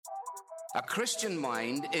A Christian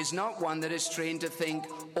mind is not one that is trained to think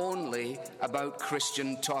only about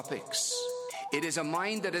Christian topics. It is a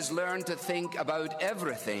mind that has learned to think about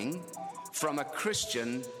everything from a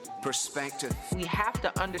Christian perspective. We have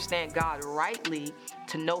to understand God rightly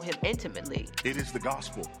to know him intimately. It is the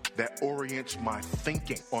gospel that orients my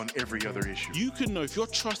thinking on every other issue. You can know, if you're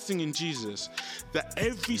trusting in Jesus, that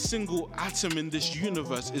every single atom in this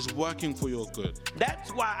universe is working for your good.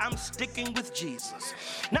 That's why I'm sticking with Jesus.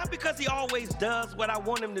 Not because he always does what I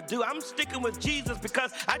want him to do. I'm sticking with Jesus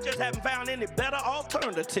because I just haven't found any better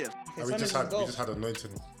alternative. We just had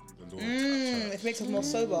anointing the Lord. It makes us more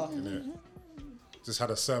sober. Just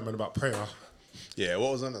had a sermon about prayer. Yeah,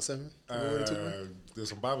 what was on that sermon? There's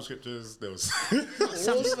some Bible scriptures. There was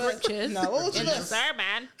Some scriptures. No, what was in the the verse?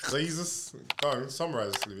 sermon. Jesus. Go on,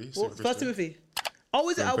 summarize, Louis. First Timothy. Oh,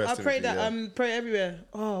 is it? I pray that pray everywhere.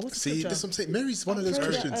 Oh, what's the See, scripture? this is what I'm saying. Mary's one of those pray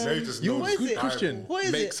that, Christians. Mary just You're knows a good the Bible. Christian. What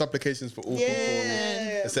is Make it? supplications for all Yeah.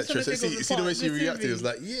 people, etc. So see the way she reacted. It was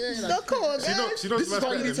like, yeah. No, come on, She knows This is much why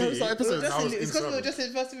better we need than to me. start episodes. I was it's in because we were sermon. just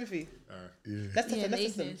in First Timothy. That's Yeah, the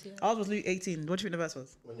Nathan's, system. yeah. Ours was Luke 18. What do you think the verse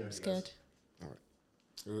was? Scared.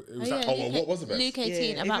 It was yeah, like, well, what was the verse? Luke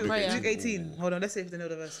 18 about prayer. Luke 18. Hold on, let's see if they know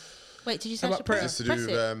the verse. Wait, did you search About the prayer? prayer. It's to do Press with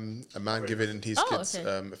it. a man giving his Oh, kids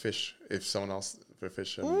okay. a fish if someone asks for a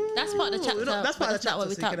fish. That's part of the chapter. That's part of the but not what chapter, we so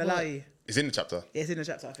he can talk allow about. you. It's in the chapter. Yeah, it's in the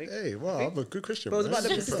chapter, I think. Hey, wow, I'm a good Christian. But it was man. about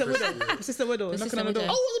the persistent widow. Persistent widow. Knocking on the door.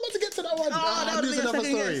 widow. Oh, I was about to get to that one. that would There's be a another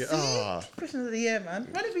second story. year. See? Christian of the year, man.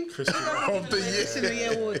 Why did we? Christian of the year. Christian of the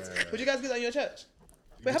year awards. Would you guys get that in your church?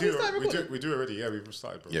 Wait, have we started recording? we do already. Yeah, we've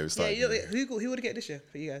started, bro. Yeah, we Yeah, started. you know, who would get this year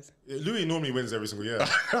for you guys? Louis normally wins every single year.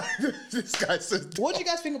 This guy said. What do you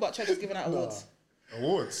guys think about churches giving out awards?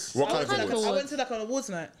 Awards. What kind of kind of awards? I went to like an awards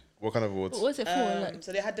night. What kind of awards? What was it for?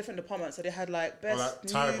 So they had different departments. So they had like best like new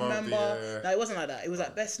Tyler, member. yeah. No, it wasn't like that. It was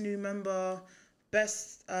like best new member,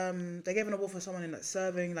 best. They gave an award for someone in like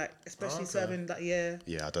serving, like especially serving that year.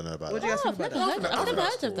 Yeah, I don't know about What do you that. guys think about that? I've never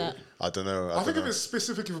that's heard of cool. that. I don't know. I think if it's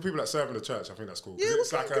specifically for people that serve in the church, I think that's cool. 'Cause Yeah,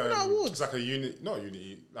 it's what's like giving out awards? it's like a unity, not a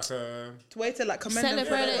unity, like a To way to like commend them.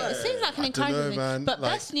 Celebrate for it. their It work. seems like an I don't know, encouragement. man. But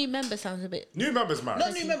Like- best new member sounds a bit. new members, man.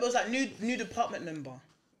 Not new member. It was like new department member.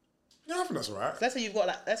 Yeah, I think that's alright. Let's say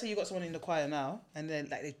you've got someone in the choir now, and then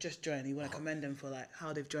like they've just joined. You want to commend them for like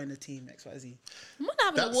how they've joined the team X Y Z. I'm not having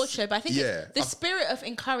an That's- award show, but I think yeah. it's the spirit of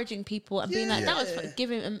encouraging people and being like, that was Yeah. fun,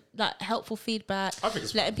 giving them like helpful feedback, I think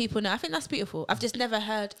it's letting fun. people know. I think that's beautiful. I've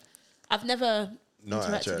never Not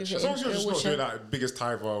at interacted church. with As it long as in you're a just award not show. doing that biggest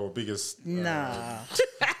tither or biggest. Nah.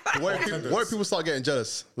 What if people start getting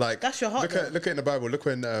jealous? Like That's your heart, Look at in the Bible. Look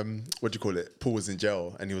when what do you call it? Paul was in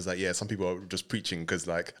jail, and he was like, "Yeah, some people are just preaching because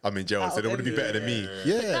like I'm in jail, Out so of they want to be envy. better than me."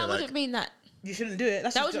 Yeah, That like, wouldn't mean that. You shouldn't do it.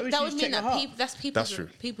 That's That just- would you that should would check mean your that heart. people's true.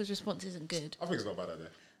 people's response isn't good. I think it's not a bad idea.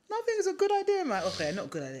 No, I think it's a good idea, man. Okay, not a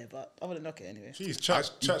good idea, but I wouldn't knock it anyway. Jeez, church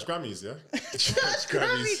Grammys, yeah. church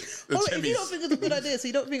Grammys, the Oh, if you Emmys. don't think it's a good idea, so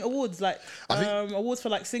you don't think awards like awards for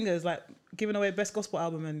like singers, like giving away best gospel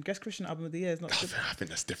album and best Christian album of the year is not good. I think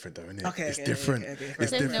that's different, though, isn't it? Okay, it's okay, different. okay.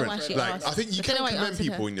 It's I don't know why different. she Like asked. I think you I don't can know why you commend answered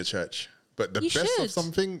people her. in your church, but the You best should. of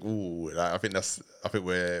something, ooh, like, I think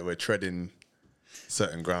we're treading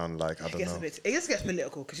certain ground. Like I don't know. It just gets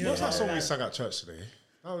political because you know What's that what song we sang at church today?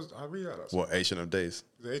 I really like that song. What Ancient of Days?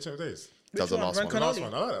 The Ancient of Days. That was the last Ron one. The last Canoli.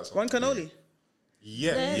 one. I like that song. Ron Canoli.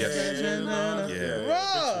 Yeah.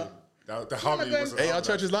 Bro. The harmony was. Hey, our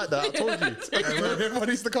church is like that. I told you. Everyone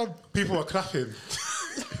needs to come. People were clapping.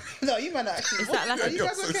 No, you man are actually. Is that like Are a- you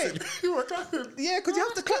guys okay? You were clapping. Yeah, because you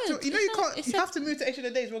have to clap. good. You know you It's can't. it's You a- have to move to Ancient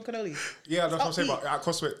of Days, Ron Canoli. Yeah, that's what I'm saying. Upbeat. But at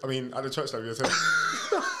Cosway, I mean, at the church that we attended.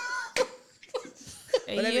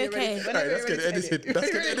 Are you okay? Let's get it edited.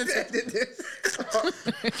 Let's get it edited.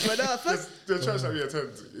 But no, first. The church that we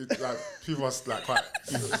attend, like people was like quite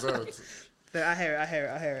reserved. No, I hear it.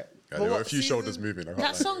 Yeah, But there were what a few season- shoulders moving. I can't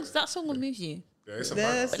That lie. song will move you. Yeah, it's a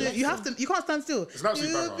That's banger. it. You have to. You can't stand still. It's an absolute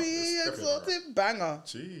You'll banger. be It's definitely a exalted banger.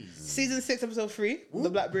 Jeez. Season 6, episode 3, the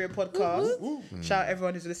Blackberry podcast. Shout out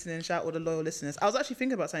everyone who's listening. Shout out all the loyal listeners. I was actually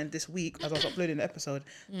thinking about something this week as I was uploading the episode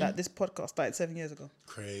that this podcast started 7 years ago.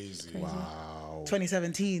 Crazy. Wow.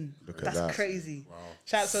 2017. at That's that. crazy. Wow.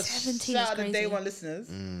 Shout out 17 shout is out to crazy. day one listeners.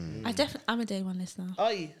 I'm a day one listener.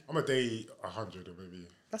 Are you? I'm a day 100 or maybe.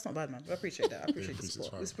 That's not bad, man. I appreciate that. I appreciate the support.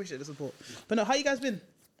 365. We appreciate the support. But no, how you guys been?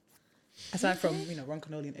 Aside from Ron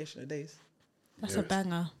Canoli and Ancient of Days, That's a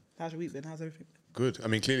banger. how's your week been? How's everything? Good. I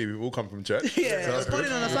mean, clearly we've all come from church. Yeah, so that's good.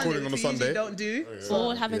 recording on a Sunday, Recording on a which we usually Sunday. don't do.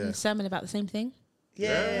 All having Yeah. a sermon about the same thing.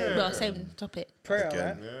 Yeah. Well, same topic. Prayer,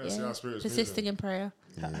 Again. right? Yeah, see our spirits Persisting moving. in prayer.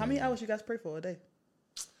 How many hours you guys pray for a day?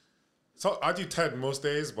 So I do 10 most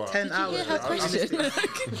days, but 10 hours. hear her question?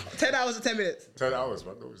 10 hours and 10 minutes. 10 hours,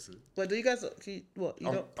 man. Obviously, But do you guys, you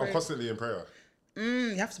don't pray? I'm constantly in prayer.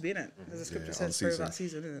 You have to be in it. As the scripture on says, pray season. without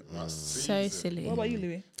season, isn't it? So silly. What about you,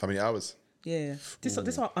 Louis? How many hours? Yeah. This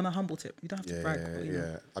is on a humble tip. You don't have to brag. But, you know.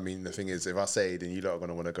 Yeah. I mean, the thing is, if I say, then you lot are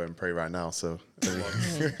gonna want to go and pray right now. So You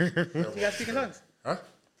guys speak in tongues? Huh?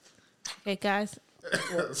 Okay, guys.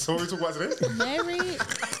 So what we talk about today? Mary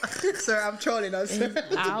Sorry, I'm trolling us.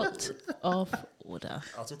 out of order.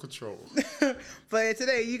 Out of control. But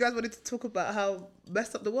today, you guys wanted to talk about how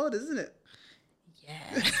messed up the world is, isn't it?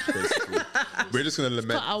 Yeah. basically, we're just gonna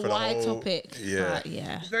lament Quite a for the wide whole, topic. Yeah. But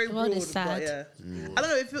yeah. It's very the world broad, is sad. but yeah. I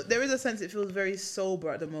don't know. There is a sense it feels very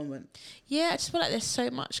sober at the moment. Yeah, I just feel like there's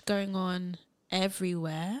so much going on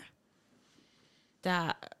everywhere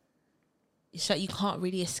that it's like you can't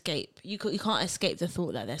really escape. You can't escape the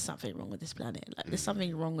thought that there's something wrong with this planet. Like there's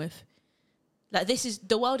something wrong with, like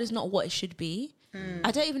the world is not what it should be.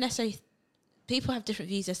 I don't even necessarily. People have different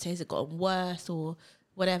views as to has it gotten worse or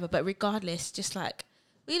whatever. But regardless, just like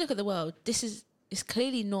when you look at the world, it's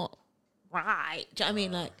clearly not right. Do you know what I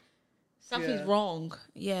mean? Like something's wrong.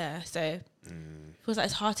 Yeah. So feels like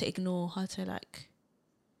it's hard to ignore, hard to like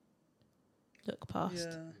look past.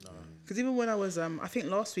 Yeah. Because even when I was, I think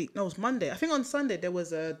last week, no, it was Monday. I think on Sunday there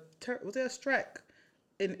was was there a strike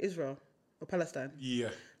in Israel or Palestine? Yeah.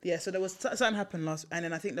 Yeah. So there was something happened and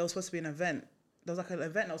then I think there was supposed to be an event. There was like an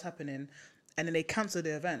event that was happening, and then they cancelled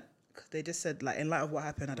the event. They just said, like, in light of what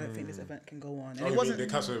happened, I don't think this event can go on. And it wasn't. They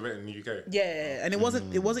cancelled the event in the UK. Yeah, and it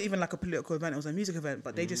wasn't even like a political event. It was a music event,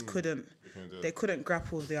 but they just couldn't. They couldn't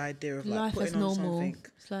grapple with the idea of like Life putting as on normal. something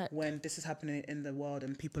It's like- when this is happening in the world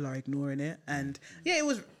and people are ignoring it. And yeah, it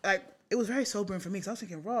was very sobering for me because I was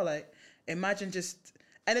thinking, raw, like, imagine just.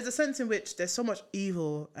 And there's a sense in which there's so much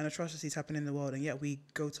evil and atrocities happening in the world, and yet we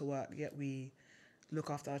go to work, yet we look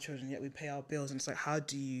after our children, yet we pay our bills, and it's like, how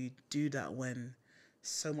do you do that when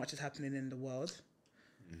so much is happening in the world?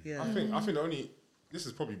 Yeah, I think the only, this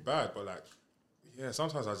is probably bad, but like, yeah,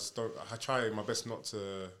 sometimes I just don't. I try my best not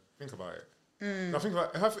to think about it. I think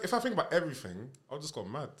if I think about everything, I'll just go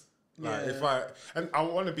mad. Like I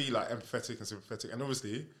want to be like empathetic and sympathetic, and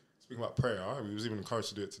obviously speaking about prayer, we was even encouraged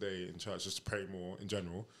to do it today in church, just to pray more in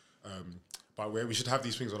general. But where we should have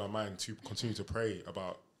these things on our mind to continue to pray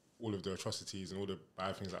about all of the atrocities and all the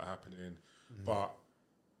bad things that are happening. But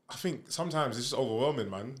I think sometimes it's just overwhelming,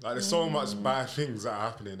 man. Like there's so much bad things that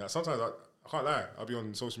are happening that sometimes I can't lie. I'll be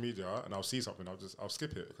on social media and I'll see something. I'll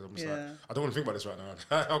skip it because I'm just like, I don't want to think about this right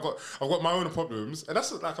now. I've got my own problems, and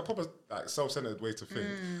that's like a proper like self-centered way to think.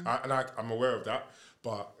 I'm aware of that,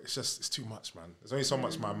 but it's too much, man. There's only so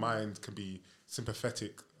much my mind can be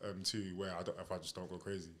sympathetic to where if I just don't go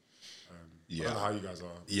crazy. I don't know how you guys are.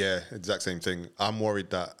 Yeah, exact same thing. I'm worried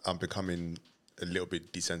that I'm becoming a little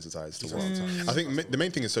bit desensitized to what. I think the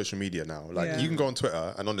main thing is social media now. Like you can go on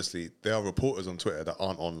Twitter, and honestly, there are reporters on Twitter that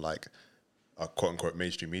aren't on like a quote unquote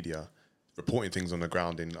mainstream media reporting things on the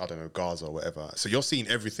ground in, I don't know, Gaza or whatever. So you're seeing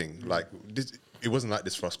everything. Like this, it wasn't like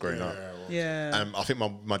this for us growing up. I think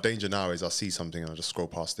my danger now is I see something and I just scroll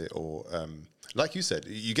past it, or like you said,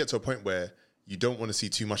 you get to a point where you don't want to see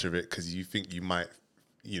too much of it because you think you might,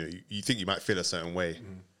 you think you might feel a certain way.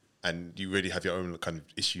 And you really have your own kind of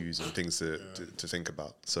issues and things to think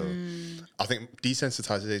about. So I think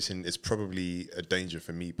desensitization is probably a danger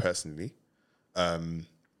for me personally.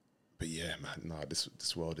 But yeah, man,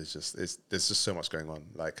 this world is just, there's just so much going on.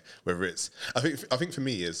 Like whether it's, I think for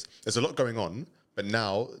me there's a lot going on, but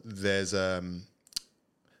now there's,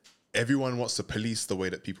 everyone wants to police the way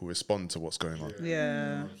that people respond to what's going on.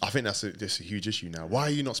 Yeah. I think that's a huge issue now. Why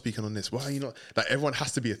are you not speaking on this? Why are you not, like everyone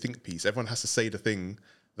has to be a think piece. Everyone has to say the thing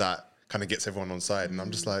that kind of gets everyone on side. And I'm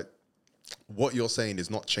just like, what you're saying is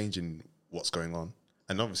not changing what's going on.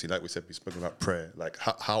 And obviously, like we said, we spoke about prayer. Like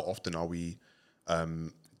how often are we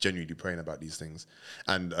genuinely praying about these things?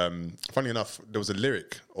 And funny enough, there was a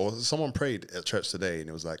lyric, or someone prayed at church today, and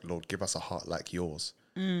it was like, Lord, give us a heart like yours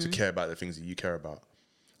to care about the things that you care about.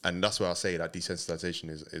 And that's where I say that desensitization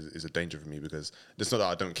is a danger for me, because it's not that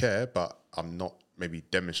I don't care, but I'm not maybe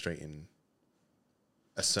demonstrating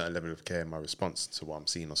a certain level of care in my response to what I'm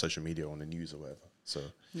seeing on social media or on the news or whatever. So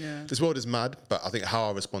this world is mad, but I think how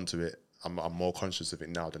I respond to it, I'm more conscious of it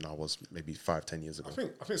now than I was maybe 5-10 years ago.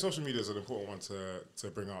 I think social media is an important one to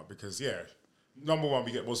bring up because, number one,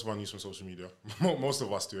 we get most of our news from social media. Most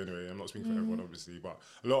of us do anyway. I'm not speaking for everyone, obviously, but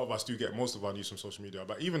a lot of us do get most of our news from social media.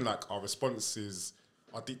 But even like our responses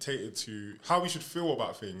are dictated to how we should feel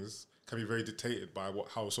about things can be very dictated by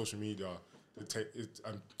how social media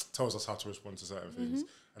tells us how to respond to certain things,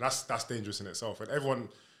 and that's dangerous in itself. And everyone,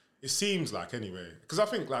 it seems like anyway, because I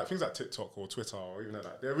think like things like TikTok or Twitter or even like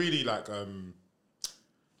that, they're really like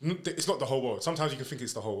it's not the whole world. Sometimes you can think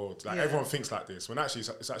it's the whole world. Like everyone thinks like this, when actually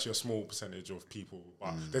it's actually a small percentage of people,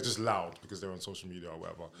 but they're just loud because they're on social media or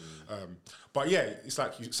whatever. But yeah, it's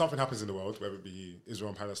like something happens in the world, whether it be Israel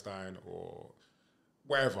and Palestine or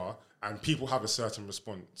whatever, and people have a certain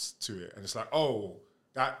response to it, and it's like, oh,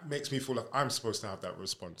 that makes me feel like I'm supposed to have that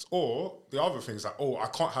response. Or the other thing is like, oh, I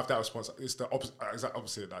can't have that response. It's the exact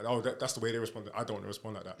opposite. Like, oh, that's the way they respond. I don't want to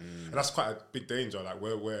respond like that. And that's quite a big danger. Like,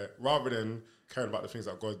 where rather than caring about the things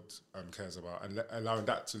that God cares about and allowing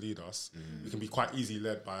that to lead us, we can be quite easily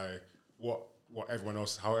led by how everyone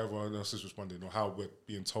else is responding or how we're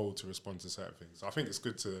being told to respond to certain things. So I think it's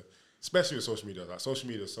good to, especially with social media, like social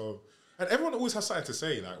media is so... And everyone always has something to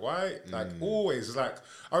say. Like, why? Like, always. It's like,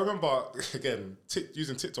 I remember, again,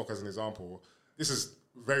 using TikTok as an example, this is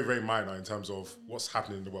very, very minor in terms of what's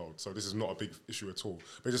happening in the world. So this is not a big issue at all.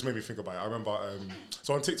 But it just made me think about it. I remember,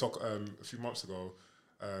 so on TikTok a few months ago,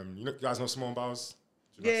 you guys know Simone Biles?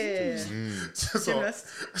 Yeah.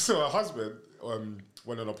 So her husband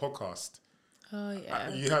went on a podcast. Oh,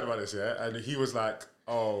 yeah. You heard about this, yeah? And he was like,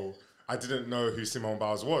 oh... I didn't know who Simone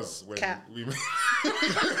Biles was when we met.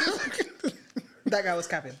 That guy was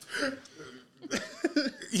capping.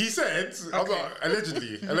 He said,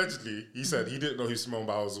 allegedly, he said he didn't know who Simone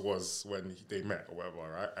Biles was when they met or whatever,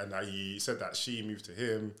 right? And that he said that she moved to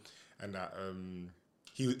him and that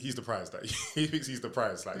he's the prize, that he thinks he's the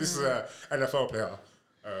prize. Like, this is an NFL player,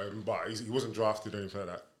 but he wasn't drafted or anything like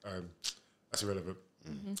that. That's irrelevant.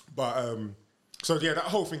 But, so yeah, that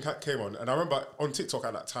whole thing came on. And I remember on TikTok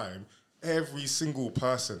at that time, every single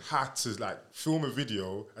person had to like film a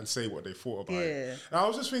video and say what they thought about it. And I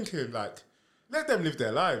was just thinking, like, let them live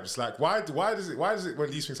their lives. Like, why does it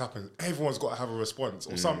when these things happen, everyone's got to have a response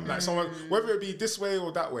or something, like someone, whether it be this way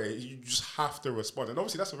or that way, you just have to respond. And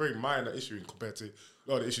obviously that's a very minor issue compared to a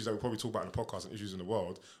lot of the issues that we probably talk about in the podcast and issues in the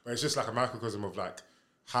world. But it's just like a microcosm of like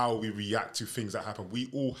how we react to things that happen. We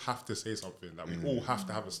all have to say something. Like, we all have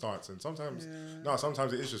to have a stance. And sometimes,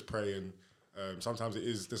 sometimes it is just praying. Sometimes it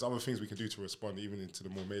is. There's other things we can do to respond, even into the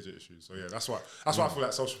more major issues. So yeah, that's why I feel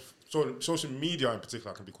like social media in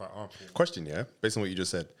particular can be quite harmful. Question, yeah, based on what you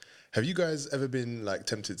just said, have you guys ever been like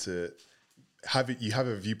tempted to have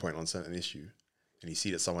a viewpoint on certain issue, and you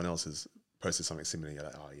see that someone else has posted something similar, you're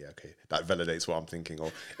like, oh yeah, okay, that validates what I'm thinking.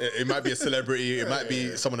 Or it might be a celebrity, it might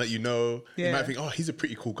be someone that you know. You might think, oh, he's a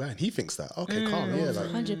pretty cool guy, and he thinks that. Okay, calm, yeah, like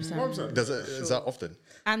 100%. Is that often?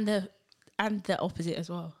 And the opposite as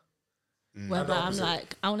well. Whether I'm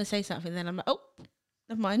like, I want to say something, then I'm like, oh,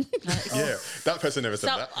 never mind. Like, yeah, that person never said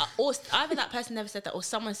that. Or either that person never said that, or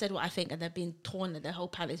someone said what I think, and they've been torn, and their whole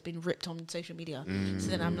palette has been ripped on social media. So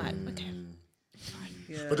then I'm like, okay, fine.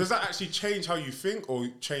 Yeah. But does that actually change how you think, or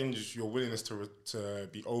change your willingness to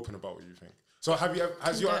be open about what you think? So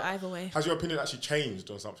has your opinion actually changed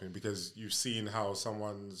or something because you've seen how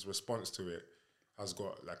someone's response to it has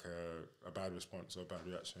got like a bad response or a bad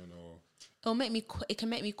reaction, or it can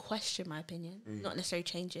make me question my opinion, not necessarily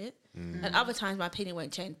change it. And other times my opinion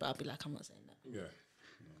won't change, but I'll be like, I'm not saying that.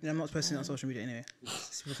 Yeah, I'm not posting on social media anyway.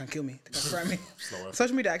 People can kill me. They can threaten me.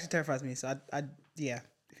 Social media actually terrifies me. So I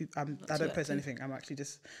don't post anything. I'm actually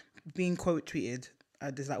just being quote tweeted.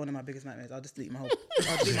 It's like one of my biggest nightmares. I'll just delete my whole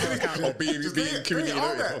account. Or being community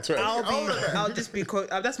noticed on Twitter. I'll just be quote.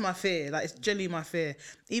 That's my fear. Like, it's genuinely my fear.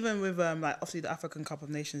 Even with like obviously the African Cup of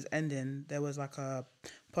Nations ending, there was like a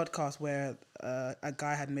podcast where a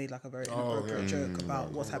guy had made like a very inappropriate joke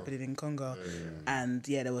about what's happening in Congo, and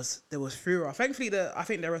there was furor. Thankfully, I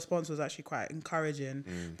think their response was actually quite encouraging.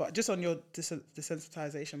 But just on your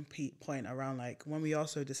desensitization point around like when we are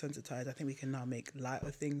so desensitized, I think we can now make light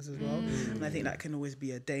of things as well, and I think that can always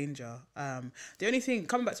be a danger. The only thing,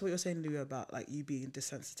 coming back to what you're saying, Lou, about like you being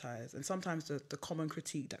desensitized, and sometimes the common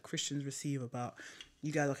critique that Christians receive about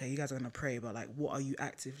you guys are gonna pray, but like what are you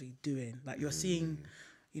actively doing? Like you're seeing.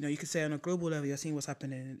 You know, you could say on a global level, you're seeing what's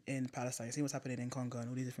happening in Palestine, you're seeing what's happening in Congo and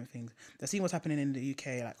all these different things. They're seeing what's happening in the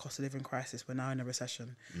UK, like cost of living crisis. We're now in a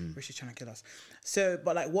recession. Rishi's trying to kill us. So,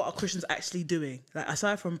 but like, what are Christians actually doing? Like,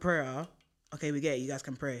 aside from prayer, okay, we get it, you guys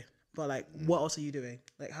can pray. But like, what else are you doing?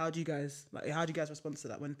 Like, how do you guys respond to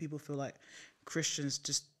that when people feel like Christians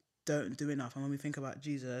just don't do enough? And when we think about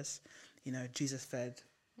Jesus, you know, Jesus fed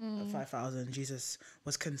 5,000. Jesus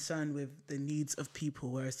was concerned with the needs of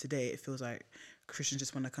people, whereas today it feels like Christians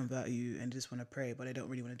just want to convert you and just want to pray, but they don't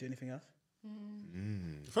really want to do anything else.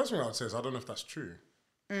 The first thing I would say is I don't know if that's true.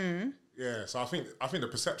 Yeah, so I think the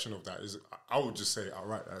perception of that is, I would just say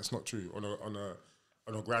outright that it's not true on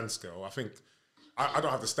a grand scale. I think I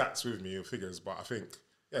don't have the stats with me or figures, but I think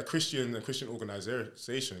Christian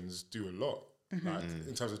organizations do a lot like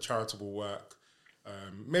in terms of charitable work.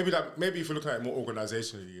 Maybe if you're looking at it more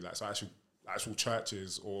organisationally, like so actual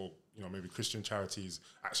churches or maybe Christian charities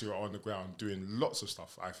actually are on the ground doing lots of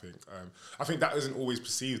stuff. I think that isn't always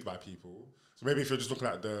perceived by people. So maybe if you're just looking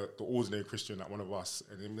at the ordinary Christian, like one of us,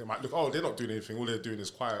 and they might look, oh, they're not doing anything. All they're doing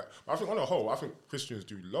is quiet. But I think on the whole, I think Christians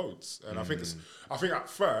do loads, and I think at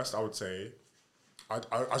first I would say, I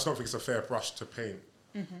just don't think it's a fair brush to paint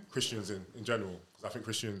Christians in general, because I think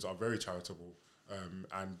Christians are very charitable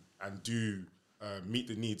and do meet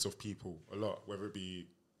the needs of people a lot, whether it be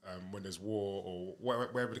when there's war or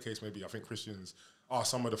wherever the case may be. I think Christians are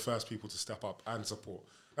some of the first people to step up and support.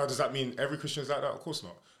 Now, does that mean every Christian is like that? Of course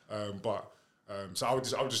not. So I would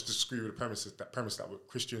just disagree with the premise that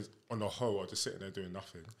Christians on the whole are just sitting there doing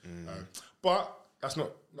nothing. But that's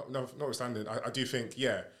notwithstanding. I do think,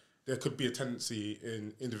 there could be a tendency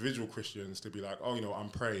in individual Christians to be like, oh, I'm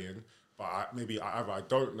praying, but either I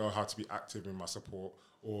don't know how to be active in my support,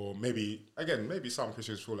 or maybe some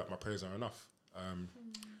Christians feel like my prayers are enough.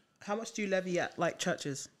 How much do you levy at like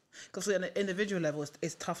churches? Because on an individual level,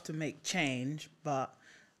 it's tough to make change, but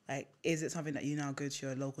like, is it something that you now go to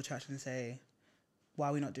your local church and say, why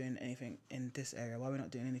are we not doing anything in this area? Why are we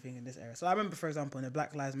not doing anything in this area? So I remember, for example, in the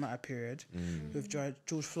Black Lives Matter period with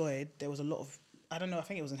George Floyd, there was a lot of, I don't know, I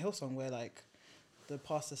think it was in Hillsong where like the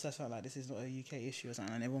pastor says something like, this is not a UK issue or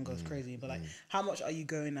something, and everyone goes crazy. But like, how much are you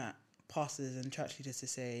going at pastors and church leaders to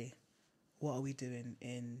say, what are we doing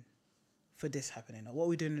for this happening? Or what are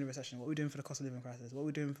we doing in the recession? What are we doing for the cost of living crisis? What are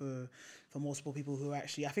we doing for multiple people who are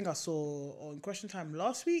actually, I think I saw on Question Time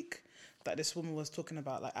last week that this woman was talking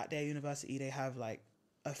about, like, at their university they have like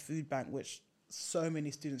a food bank which so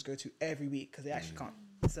many students go to every week because they actually can't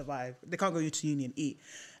survive. They can't go to uni and eat.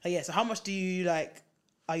 So how much do you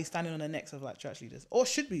are you standing on the necks of like church leaders, or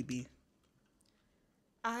should we be?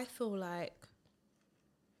 I feel like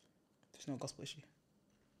there's no gospel issue.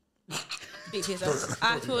 Speak for yourself.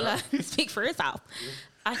 I feel like speak for yourself.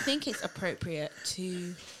 I think it's appropriate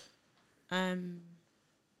to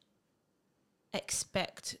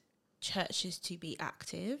expect churches to be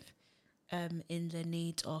active in the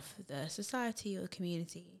needs of the society or the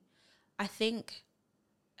community. I think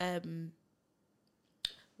I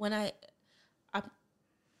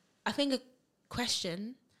think a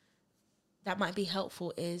question that might be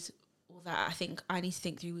helpful is, or that I think I need to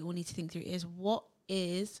think through, we all need to think through, is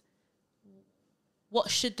what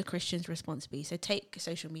should the Christian's response be? So take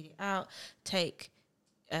social media out, take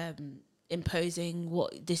imposing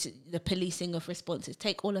the policing of responses,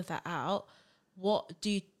 take all of that out. What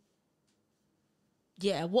does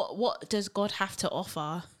God have to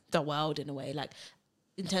offer the world in a way, like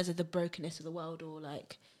in terms of the brokenness of the world, or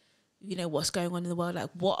like, what's going on in the world? Like,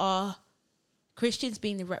 what are Christians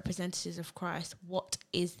being the representatives of Christ? What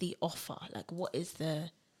is the offer? Like, what do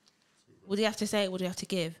you have to say? What do you have to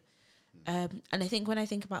give? And I think when I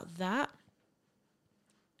think about that,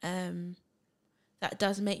 that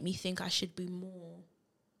does make me think I should be more,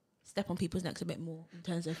 step on people's necks a bit more in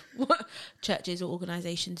terms of what churches or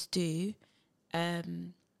organisations do.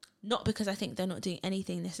 Not because I think they're not doing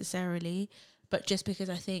anything necessarily, but just because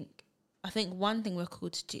I think one thing we're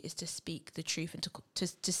called to do is to speak the truth and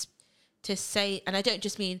to say, and I don't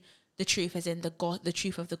just mean the truth as in the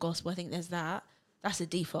truth of the gospel. I think that's a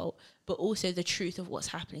default, but also the truth of what's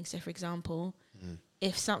happening. So, for example,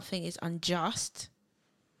 if something is unjust,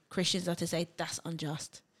 Christians are to say that's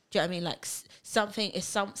unjust. Do you know what I mean? Like something is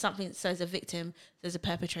something. So, as a victim, there's a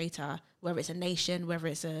perpetrator. Whether it's a nation, whether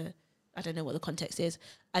it's I don't know what the context is.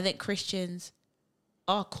 I think Christians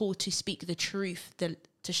are called to speak the truth,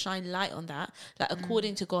 to shine light on that. Like,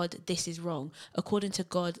 according to God, this is wrong. According to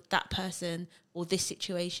God, that person or this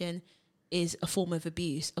situation is a form of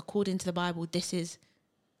abuse. According to the Bible, this is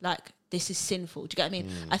sinful. Do you get what I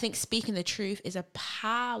mean? I think speaking the truth is a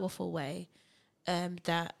powerful way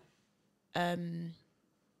that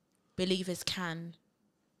believers can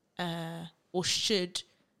or should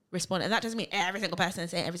respond. And that doesn't mean every single person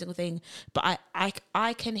saying every single thing, but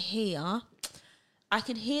I can hear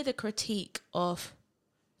the critique of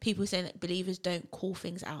people saying that believers don't call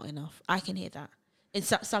things out enough. I can hear that. In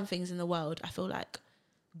some things in the world, I feel like.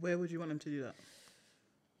 Where would you want them to do that?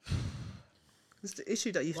 It's the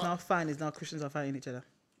issue that you now find is now Christians are fighting each other.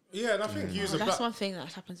 Yeah, and I think that's one thing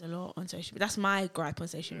that happens a lot on social media. That's my gripe on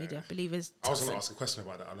social media. Believers. I was going to ask a question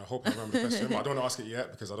about that, and I hope I remember the question, but I don't want to ask it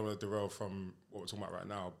yet because I don't want to derail from what we're talking about right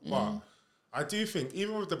now. But I do think,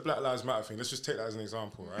 even with the Black Lives Matter thing, let's just take that as an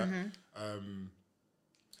example, right?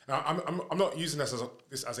 I'm not using this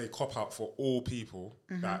as a cop out for all people.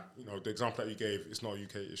 That the example that you gave, it's not a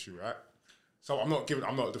UK issue, right? So I'm not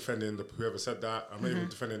defending whoever said that. I'm not even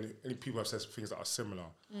defending any people who have said things that are similar.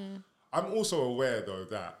 I'm also aware though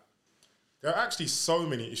that there are actually so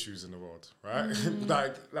many issues in the world, right?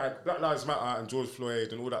 like Black Lives Matter and George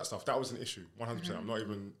Floyd and all that stuff. That was an issue, 100%. I'm not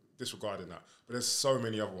even disregarding that. But there's so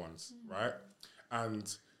many other ones, right?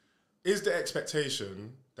 And is the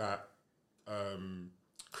expectation that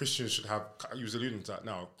Christians should have, you was alluding to that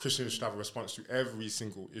now, Christians should have a response to every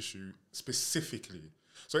single issue specifically.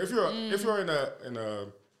 So if you're in a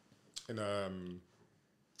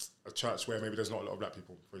church where maybe there's not a lot of black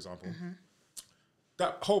people, for example,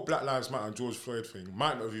 that whole Black Lives Matter and George Floyd thing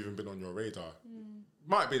might not have even been on your radar.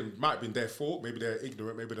 Might have been their fault. Maybe they're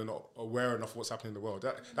ignorant. Maybe they're not aware enough of what's happening in the world.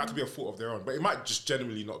 That could be a fault of their own. But it might just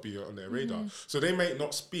generally not be on their radar. So they may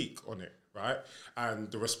not speak on it, right? And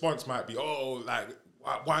the response might be, oh, like,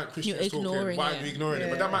 why aren't Christians talking? Why are you ignoring it?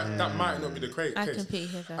 But that might not be the case. I completely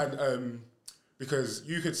hear that. And because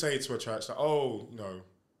you could say to a church that, oh, you know,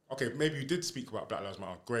 okay, maybe you did speak about Black Lives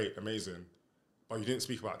Matter. Great, amazing. But you didn't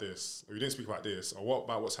speak about this, or you didn't speak about this, or what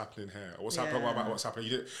about what's happening here, or what about what's happening?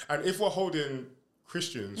 You didn't. And if we're holding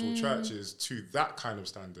Christians or churches to that kind of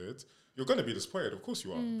standard, you're going to be disappointed. Of course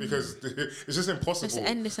you are, because it's just impossible. There's an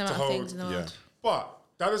endless amount of things in the world. But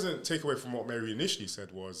that doesn't take away from what Mary initially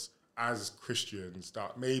said was, as Christians,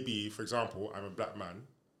 that maybe, for example, I'm a black man,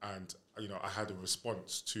 and you know I had a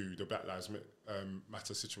response to the Black Lives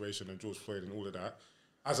Matter situation and George Floyd and all of that.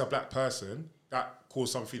 As a black person, that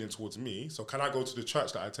caused some feeling towards me. So can I go to the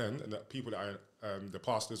church that I attend and the people that the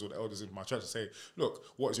pastors or the elders in my church and say, look,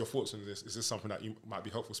 what is your thoughts on this? Is this something that you might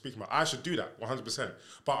be helpful speaking about? I should do that 100%.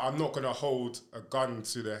 But I'm not going to hold a gun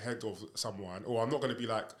to the head of someone, or I'm not going to be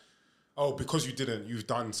like, oh, because you didn't, you've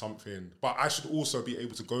done something. But I should also be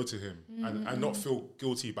able to go to him and not feel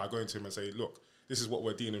guilty by going to him and say, look, this is what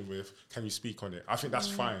we're dealing with. Can you speak on it? I think that's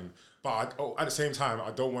fine. But at the same time, I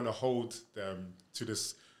don't want to hold them to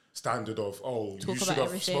this standard of, oh, you should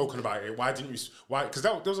have spoken about it. Why didn't you? Why? Because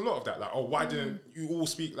there was a lot of that. Like, oh, why didn't you all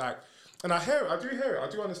speak? Like, and I do hear it. I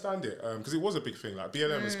do understand it. Because it was a big thing. Like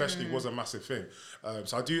BLM especially was a massive thing.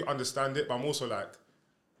 So I do understand it. But I'm also like,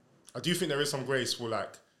 I do think there is some grace for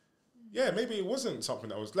like, yeah, maybe it wasn't something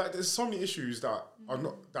that was like. There's so many issues that are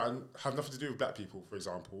not have nothing to do with black people, for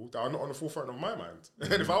example, that are not on the forefront of my mind.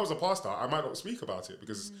 And if I was a pastor, I might not speak about it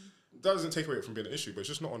because it doesn't take away from being an issue, but it's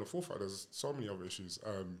just not on the forefront. There's so many other issues.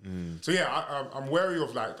 So yeah, I'm wary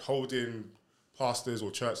of like holding pastors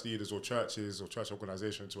or church leaders or churches or church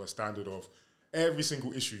organizations to a standard of every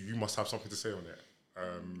single issue you must have something to say on it.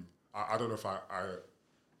 I don't know if I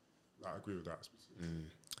agree with that.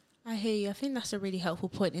 I hear you. I think that's a really helpful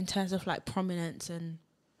point in terms of like prominence and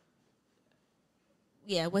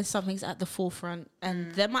when something's at the forefront,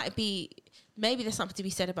 and there might be, maybe there's something to be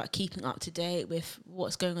said about keeping up to date with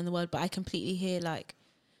what's going on in the world, but I completely hear like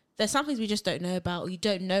there's some things we just don't know about, or you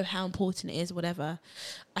don't know how important it is, whatever.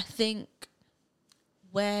 I think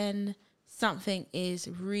when something is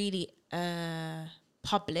really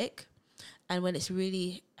public and when it's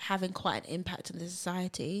really having quite an impact on the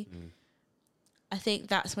society, I think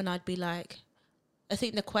that's when I'd be like, I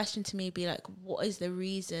think the question to me would be like, what is the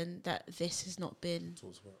reason that this has not been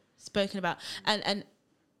spoken about? And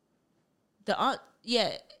the art,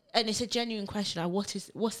 and it's a genuine question. Like,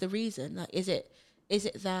 what's the reason? Like, is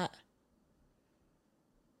it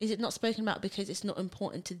not spoken about because it's not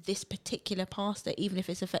important to this particular pastor, even if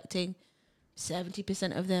it's affecting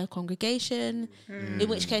 70% of their congregation? In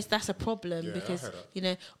which case, that's a problem because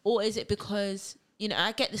or is it because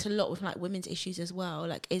I get this a lot with like women's issues as well.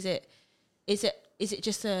 Like, is it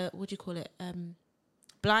just a, what do you call it?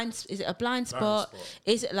 Is it a blind spot?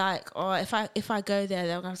 Is it like, oh, if I go there,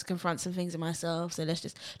 then I'm going to have to confront some things in myself. So let's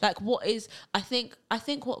just like, what is? I think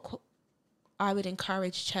what I would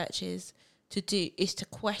encourage churches to do is to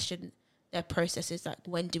question their processes. Like,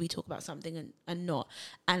 when do we talk about something and not?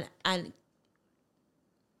 And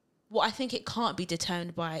what I think it can't be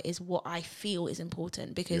determined by is what I feel is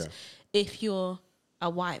important, because if you're a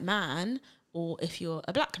white man or if you're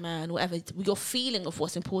a black man, whatever, your feeling of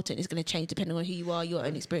what's important is going to change depending on who you are, your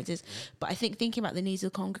own experiences. But I think thinking about the needs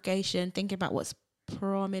of the congregation, thinking about what's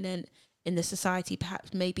prominent in the society,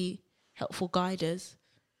 perhaps maybe helpful guiders.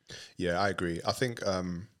 Yeah, I agree. I think,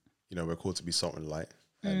 we're called to be salt and light,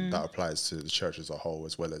 and that applies to the church as a whole,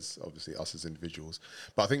 as well as obviously us as individuals.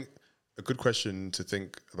 But I think a good question to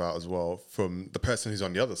think about as well from the person who's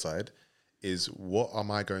on the other side is, what am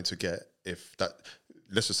I going to get if that,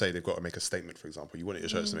 let's just say they've got to make a statement, for example. You want your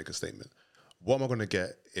church to make a statement. What am I going to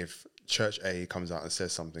get if Church A comes out and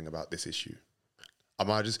says something about this issue?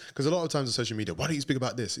 Am I just, because a lot of times on social media, why don't you speak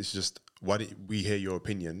about this? It's just, why don't we hear your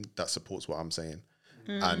opinion that supports what I'm saying?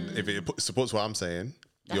 And if it supports what I'm saying,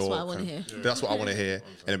 that's what I want to hear. That's what I want to hear.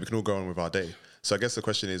 And then we can all go on with our day. So I guess the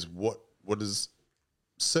question is, what does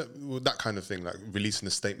that kind of thing, like releasing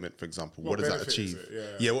a statement, for example, what does that benefit is achieve?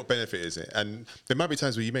 it? Yeah, what benefit is it? And there might be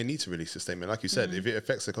times where you may need to release a statement, like you said, if it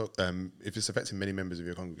affects if it's affecting many members of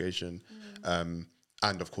your congregation, and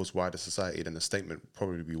of course wider society, then a statement would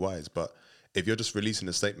probably be wise. But if you're just releasing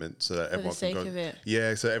a statement so that everyone can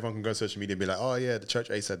go, so everyone can go on social media and be like, oh yeah, the church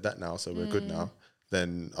A said that now, so we're good now.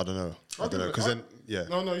 Then I don't know, because then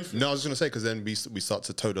No, I was just gonna say, because then we start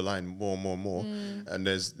to toe the line more and more and more, and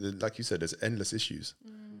there's, like you said, there's endless issues.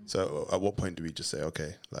 So at what point do we just say,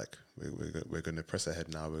 okay, like we're gonna press ahead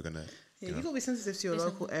now? We're gonna you gotta be sensitive to your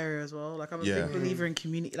local area as well. Like I'm a big believer in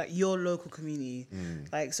community, like your local community.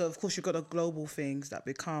 Like so, of course you've got the global things that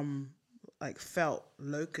become like felt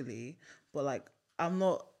locally, but like I'm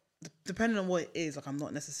not, depending on what it is, like I'm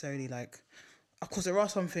not necessarily like. Of course, there are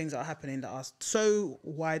some things that are happening that are so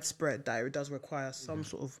widespread that it does require some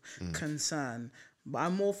sort of concern. But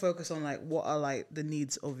I'm more focused on like what are like the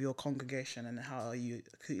needs of your congregation and how are you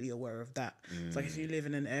acutely aware of that. It's like if you live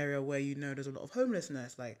in an area where you know there's a lot of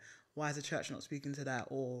homelessness, like why is the church not speaking to that?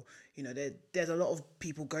 Or you know there's a lot of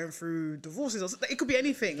people going through divorces, or it could be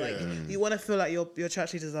anything. Like you want to feel like your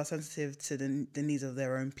church leaders are sensitive to the needs of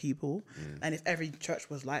their own people. And if every church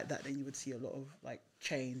was like that, then you would see a lot of like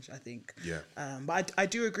change, I think. But I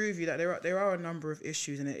do agree with you that there are a number of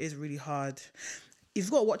issues, and it is really hard. You've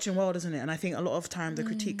got a watching world, isn't it? And I think a lot of time the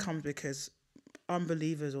critique comes because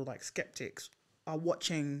unbelievers or like skeptics are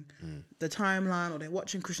watching the timeline, or they're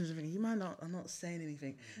watching Christians and thinking, you might not, I'm not saying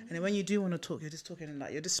anything. And then when you do want to talk, you're just talking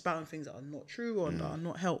like, you're just spouting things that are not true or that are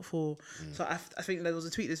not helpful. So I think there was a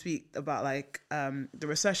tweet this week about like the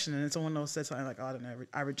recession, and then someone else said something like, oh, I don't know,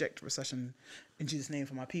 I reject recession in Jesus' name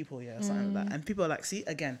for my people, something like that. And people are like, see,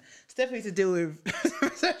 again, it's definitely to deal with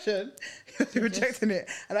recession, you're rejecting it.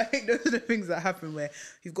 And I think those are the things that happen where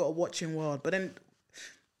you've got a watching world. But then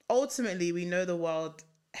ultimately, we know the world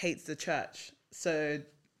hates the church. So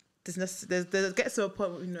there gets to a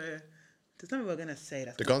point where we know there's nothing we're going to say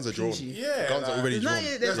that's the guns are drawn. Yeah, the guns are already drawn.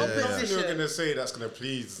 There's nothing we're going to say that's going to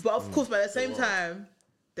please. But of course, but at the same time,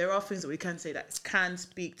 there are things that we can say that can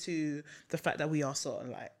speak to the fact that we are sort of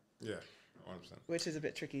like. Yeah, 100%. Which is a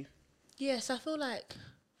bit tricky. Yes, I feel like.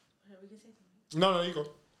 No, you go.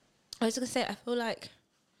 I was going to say, I feel like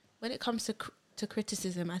when it comes to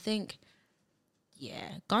criticism, I think,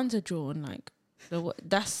 guns are drawn. Like,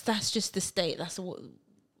 that's just the state. That's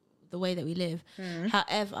the way that we live.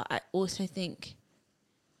 However, I also think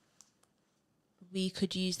we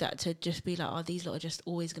could use that to just be like, oh, these lot are just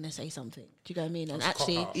always going to say something. Do you know what I mean? And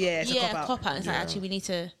actually, cop out. It's like, actually, we need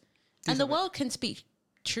to. And the world can speak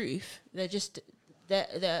truth. They're just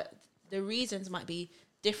the reasons might be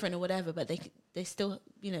different or whatever, but they still,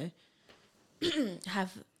 you know,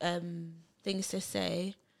 have things to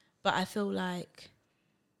say. But I feel like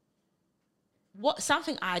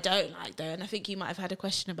something I don't like though, and I think you might have had a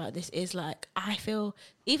question about this, is like, I feel,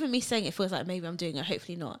 even me saying it feels like maybe I'm doing it,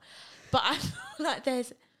 hopefully not, but I feel like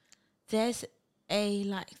there's a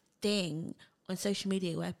like thing on social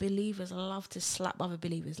media where believers love to slap other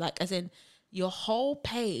believers, like as in your whole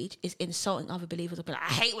page is insulting other believers. I'll be like,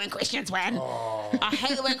 I hate when Christians win. I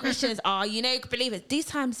hate when Christians are, you know, believers. These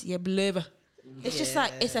times, you believer. It's just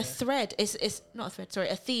like, it's a thread. It's not a thread, sorry,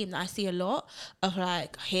 a theme that I see a lot of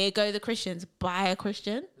like, here go the Christians, buy a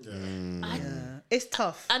Christian. It's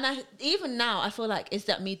tough. And even now, I feel like, is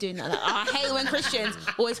that me doing that? Like, I hate when Christians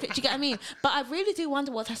always, do you get what I mean? But I really do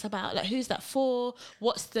wonder what that's about. Like, who's that for?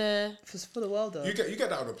 What's the... It's for the world though. You get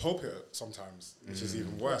that on the pulpit sometimes, which is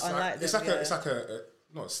even worse. It's like a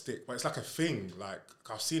not a stick, but it's like a thing. Like,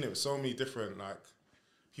 I've seen it with so many different like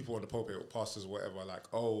people on the pulpit or pastors or whatever, like,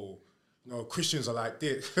 oh, no, Christians are like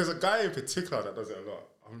this. There's a guy in particular that does it a lot.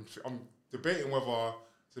 I'm debating whether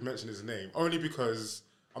to mention his name, only because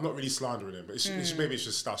I'm not really slandering him, but maybe it's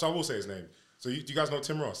just stuff. So I will say his name. So do you guys know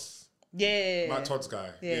Tim Ross? Yeah. Matt Todd's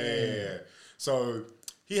guy. Yeah. So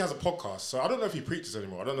he has a podcast. So I don't know if he preaches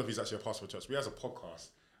anymore. I don't know if he's actually a pastor of a church, but he has a podcast.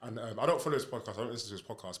 And I don't follow his podcast. I don't listen to his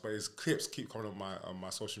podcast, but his clips keep coming on my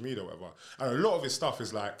social media or whatever. And a lot of his stuff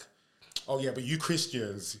is like, oh yeah, but you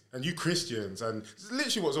Christians, and it's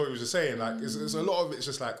literally what Zoe was just saying. Like, it's a lot of it's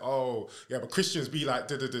just like, oh yeah, but Christians be like,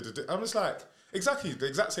 da da da da. I'm just like, exactly the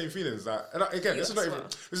exact same feelings. That, and again, this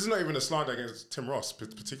is not even a slander against Tim Ross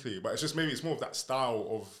particularly, but it's just maybe it's more of that style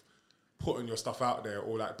of putting your stuff out there,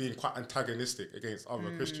 or like being quite antagonistic against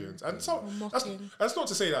other Christians. And so that's not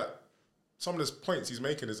to say that some of the points he's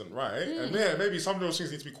making isn't right. And maybe some of those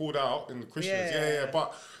things need to be called out in Christians.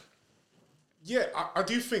 But I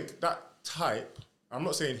do think that type, I'm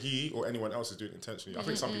not saying he or anyone else is doing it intentionally. I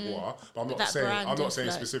think some people are, but I'm not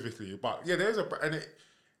saying specifically. But yeah, there's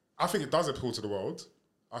I think it does appeal to the world.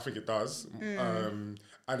 I think it does.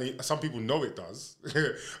 and some people know it does,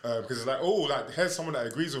 because it's like, oh, like here's someone that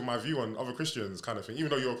agrees with my view on other Christians, kind of thing. Even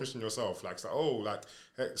though you're a Christian yourself, like it's like, oh, like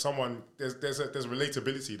someone there's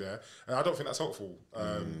relatability there, and I don't think that's helpful.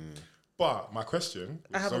 But my question,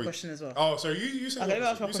 I have a question as well. Oh, so you said. Okay, let me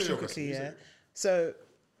ask my question quickly. Yeah. So,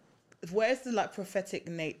 where's the like prophetic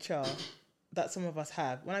nature that some of us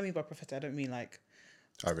have? When I mean by prophetic, I don't mean like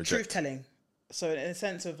truth telling. So in a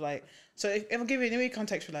sense of like, so if I'm giving, let me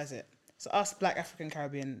contextualize it. So us Black African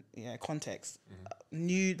Caribbean, context,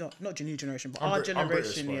 new, not new generation, but our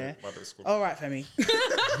generation, All right, Femi.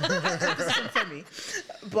 Femi.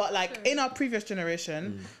 But like in our previous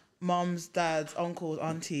generation, mums, dads, uncles,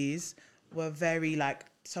 aunties were very like,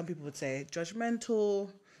 some people would say judgmental,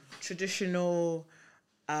 traditional,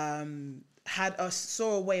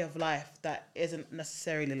 saw a way of life that isn't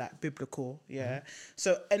necessarily like biblical.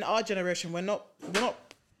 So in our generation, we're not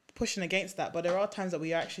pushing against that, but there are times that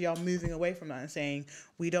we actually are moving away from that and saying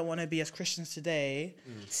we don't want to be as Christians today,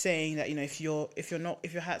 saying that if your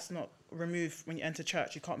hat's not removed when you enter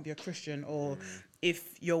church, you can't be a Christian, or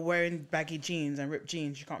if you're wearing baggy jeans and ripped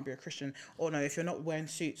jeans, you can't be a Christian, or no, if you're not wearing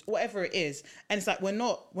suits, whatever it is. And it's like we're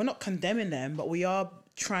not condemning them, but we are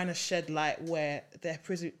trying to shed light where there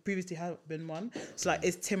previously has been one. So like,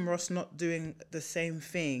 is Tim Ross not doing the same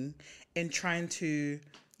thing in trying to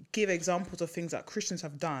give examples of things that Christians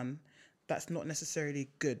have done that's not necessarily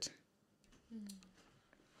good?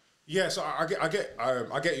 Yeah, so I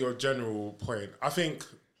get your general point. I think,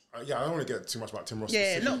 I don't want to get too much about Tim Ross.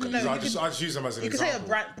 Yeah, no. I just use him as an example. You could say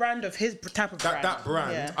a brand of his type of brand. That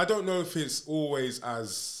brand. Yeah. I don't know if it's always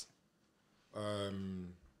as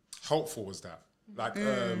helpful as that. Like,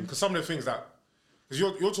 because some of the things that, because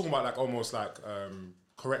you're talking about like almost like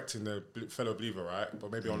correcting the fellow believer, right?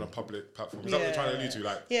 But maybe on a public platform. Is that what you're trying to allude to?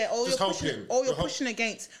 Like, or just you're pushing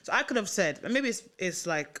against. So I could have said, and maybe it's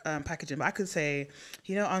like packaging, but I could say,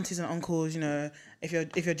 aunties and uncles,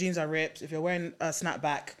 if your jeans are ripped, if you're wearing a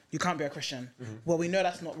snapback, you can't be a Christian. Well, we know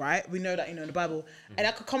that's not right. We know that in the Bible, and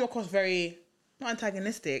that could come across very not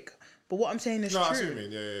antagonistic. But what I'm saying is true. I see what you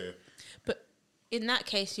mean. Yeah. But in that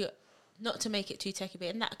case, you're not to make it too techy, but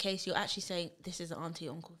in that case, you're actually saying this is an auntie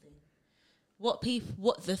uncle thing. What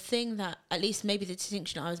the thing that, at least maybe the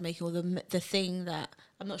distinction I was making, or the thing that,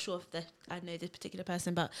 I'm not sure if I know this particular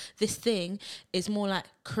person, but this thing is more like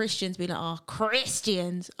Christians being like,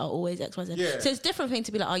 Christians are always X, Y, Z. Yeah. So it's a different thing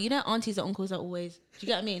to be like, aunties and uncles are always, do you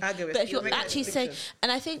get what I mean? I get it. But if you're actually saying,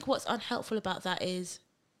 and I think what's unhelpful about that is,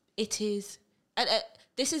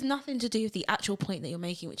 this is nothing to do with the actual point that you're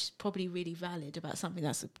making, which is probably really valid about something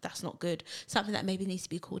that's not good, something that maybe needs to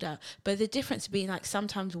be called out. But the difference being like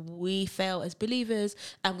sometimes we fail as believers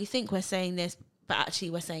and we think we're saying this, but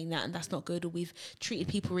actually we're saying that, and that's not good. Or we've treated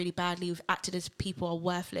people really badly. We've acted as people are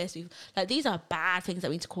worthless. These are bad things that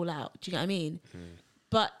we need to call out. Do you know what I mean?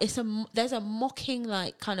 But there's a mocking,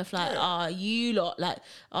 like, kind of like, you lot, like,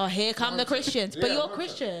 here come the Christians. But you're a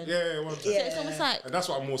Christian. Yeah. So it's almost like... And that's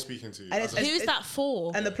what I'm more speaking to. And who's that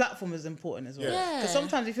for? And the platform is important as well. Yeah. Because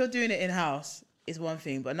sometimes if you're doing it in-house, it's one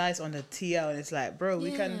thing. But now it's on the TL and it's like, bro,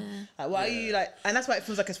 we can... Like, why are you like... And that's why it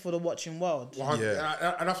feels like it's for the watching world.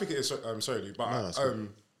 Yeah. And I think it is... sorry, but...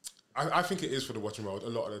 I think it is for the watching world a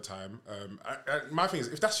lot of the time. My thing is,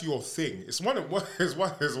 if that's your thing, it's one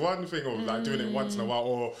thing of like doing it once in a while,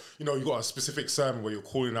 or you got a specific sermon where you're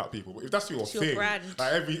calling out people. But if that's your thing, brand.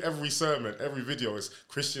 like every sermon, every video is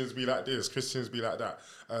Christians be like this, Christians be like that.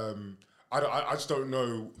 I just don't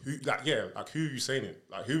know who. Like, who are you saying it?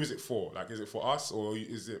 Like, who is it for? Like, is it for us or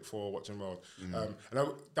is it for watching world? And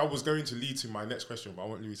that was going to lead to my next question, but I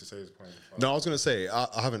want Louis to say his point. No, I was going to say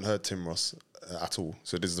I haven't heard Tim Ross at all,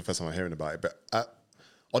 so this is the first time I'm hearing about it. But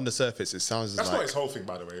on the surface, it sounds that's like... not his whole thing,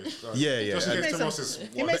 by the way. Yeah. Just in case Tim Ross is...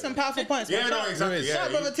 He made some powerful points. Yeah, no, exactly. Shout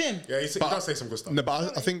out brother Tim. Yeah, he does say some good stuff. No,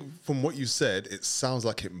 but I think from what you said, it sounds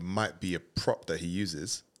like it might be a prop that he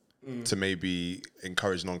uses to maybe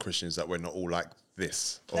encourage non-Christians that we're not all like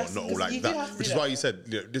this or not all like that. Which is why you said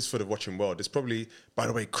this for the watching world. It's probably, by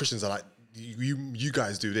the way, Christians are like, you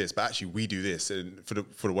guys do this, but actually we do this. And for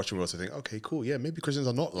the watching world to think, okay, cool, yeah, maybe Christians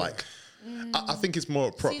are not like... I think it's more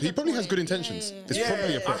a prop. He probably has good intentions. It's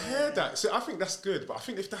probably a prop. I heard that. So I think that's good, but I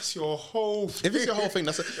think if that's your whole thing... If it's your whole thing,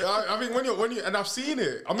 that's... I think when you... And I've seen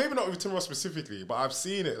it. Or maybe not with Tim Ross specifically, but I've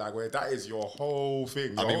seen it like where that is your whole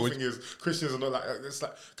thing. Your whole thing is Christians are not like... It's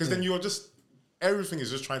like... Because then you're just... Everything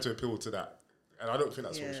is just trying to appeal to that. And I don't think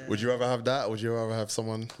that's what it should be. Would you rather have that, or would you rather have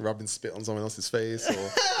someone rubbing spit on someone else's face, or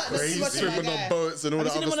crazy swimming on boats and all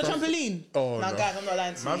that other stuff? Have you seen him on a trampoline? Oh, no, guys, I'm not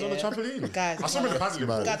lying to you. Man's on the trampoline. Guys, I saw him in the paddling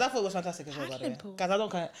pool. Guys, I thought it was fantastic as well, by the way.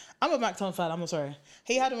 Guys, I'm a Macton fan, I'm sorry.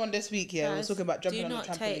 He had him on this week, he was talking about jumping on the trampoline. Do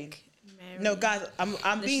not take No, guys, I'm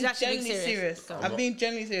being she's actually being genuinely serious. Go on. I'm being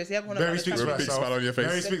genuinely serious. You haven't want Mary to speaks for Big herself. smile on your face.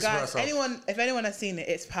 Mary speaks for guys, herself. if anyone has seen it,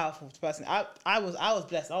 it's powerful. Personally, I was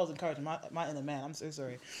blessed. I was encouraged. My inner man. I'm so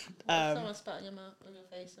sorry. Someone spat on your mouth, on your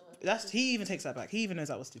face. Or whatever. He even takes that back. He even knows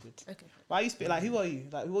that was stupid. Okay. Why are you like? Who are you?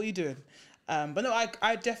 Like, what are you doing? But no,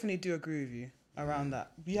 I definitely do agree with you around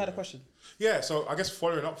that. You had a question. Yeah, so I guess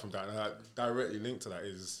following up from that, and directly linked to that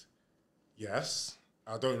is, yes,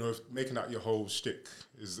 I don't know if making that your whole shtick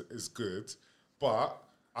is good, but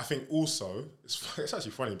I think also it's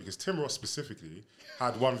actually funny because Tim Ross specifically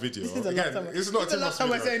had one video. This is not a Tim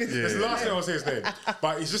Ross video. It's the last time I'll say his name,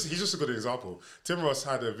 but he's just a good example. Tim Ross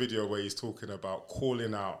had a video where he's talking about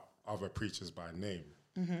calling out other preachers by name.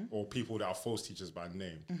 Or people that are false teachers by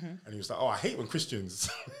name. And he was like, I hate when Christians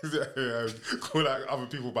call out other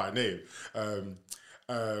people by name.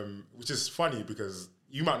 Which is funny because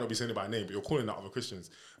you might not be saying it by name, but you're calling out other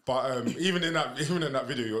Christians. But even in that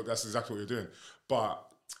video, that's exactly what you're doing. But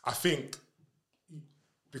I think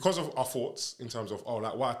because of our thoughts in terms of,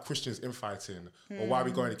 why are Christians infighting or why are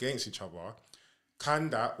we going against each other, can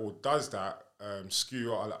that or does that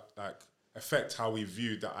skew or affect how we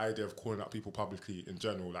view the idea of calling out people publicly in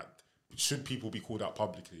general? Like, should people be called out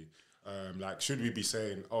publicly? Should we be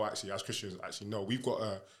saying, actually, as Christians, no, we've got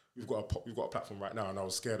a platform right now, and I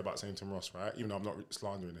was scared about saying Tim Ross, right? Even though I'm not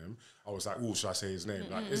slandering him, I was like, should I say his name?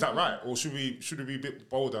 Is that right? Or should we be a bit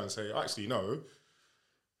bolder and say, actually, no,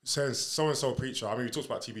 since so-and-so preacher, I mean, we talked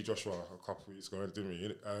about TB Joshua a couple of weeks ago, didn't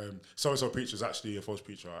we? So-and-so preacher is actually a false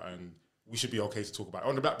preacher, and we should be okay to talk about it.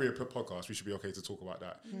 On the Blackberry podcast, we should be okay to talk about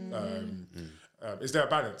that. Is there a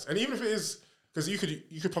balance? And even if it is, because you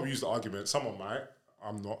could probably use the argument, someone might,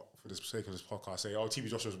 I'm not, for the sake of this podcast, say, TB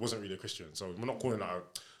Joshua wasn't really a Christian, so we're not calling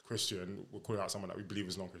out a Christian, we're calling out someone that we believe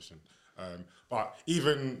is non-Christian. But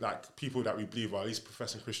even people that we believe are at least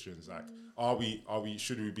professing Christians,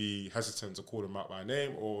 should we be hesitant to call them out by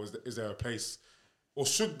name, or is there a place, or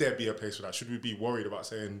should there be a place for that? Should we be worried about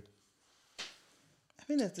saying, I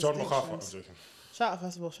think there's John MacArthur? I'm distinctions. joking. Shout out,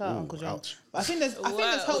 first of all, shout out Uncle John. But I think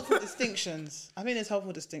there's helpful distinctions.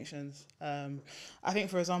 I think,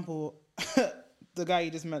 for example, the guy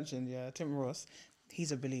you just mentioned, Tim Ross,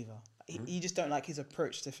 he's a believer. You just don't like his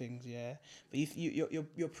approach to things, But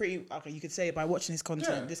you're pretty. Okay, you could say by watching his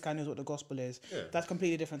content, this guy knows what the gospel is. Yeah. That's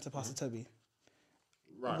completely different to Pastor Toby,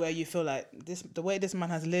 right? Where you feel like the way this man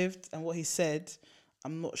has lived and what he said.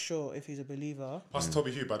 I'm not sure if he's a believer. Pastor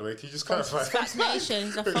Toby who, by the way? Can you just clarify? Vaccination,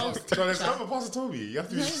 he's a false teacher. There's another Pastor Toby. You have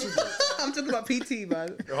to be I'm talking about PT,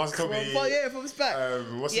 man. Pastor Toby. From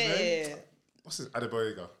SPAC. What's his name? Yeah. What's his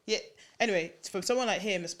Adeboyega? Yeah. Anyway, for someone like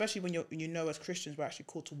him, especially when you know as Christians, we're actually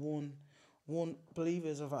called to warn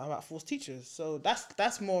believers about false teachers. So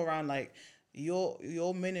that's more around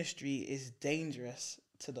your ministry is dangerous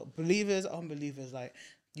to the believers, unbelievers.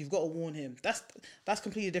 You've got to warn him. That's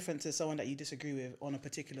completely different to someone that you disagree with on a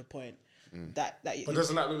particular point. But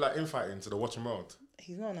doesn't that look like infighting to the watching world?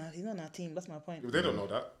 He's not on our team. That's my point. They don't know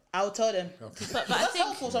that. I'll tell them. Okay. But that's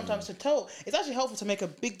helpful sometimes to tell. It's actually helpful to make a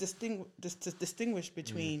big distinguish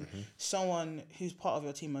between someone who's part of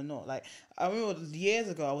your team or not. I remember years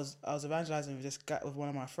ago, I was evangelizing with this guy, with one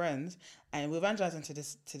of my friends, and we were evangelizing to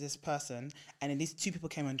this person, and then these two people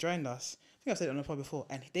came and joined us. I think I've said it on the pod before,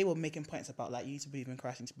 and they were making points about you need to believe in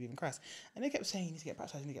Christ, you need to believe in Christ, and they kept saying you need to get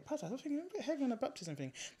baptized, I was thinking, what the heck on a baptism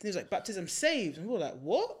thing? Then he was like, baptism saves, and we were like,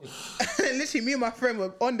 what? And literally, me and my friend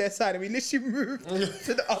were on their side, and we literally moved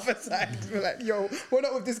to the other side. We were like, yo, we're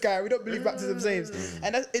not with this guy. We don't believe baptism saves,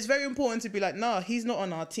 and it's very important to be like, nah, he's not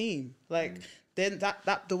on our team. Then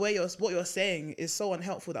that the way what you're saying is so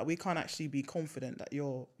unhelpful that we can't actually be confident that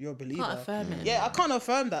you're a believer. Can't affirm it. Yeah, I can't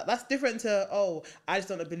affirm that. That's different to I just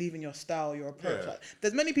don't believe in your style, your approach. Yeah.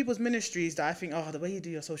 There's many people's ministries that I think the way you do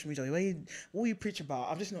your social media, what you preach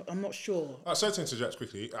about, I'm not sure. Sorry to interject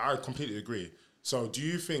quickly. I completely agree. So do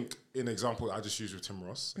you think, in the example I just used with Tim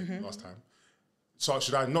Ross last time, so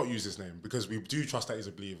should I not use his name because we do trust that he's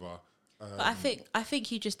a believer? But I think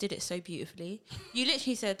you just did it so beautifully. You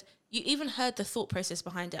literally said, you even heard the thought process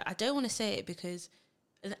behind it. I don't want to say it because,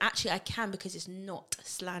 and actually I can because it's not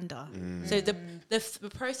slander. So the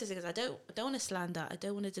process is I don't want to slander. I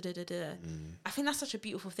don't want to I think that's such a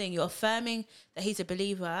beautiful thing. You're affirming that he's a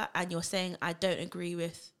believer, and you're saying I don't agree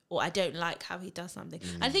with, or I don't like how he does something.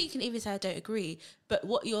 I think you can even say I don't agree. But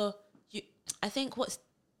I think what's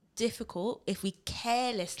difficult if we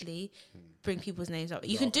carelessly bring people's names up.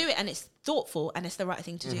 You can do it, and it's thoughtful, and it's the right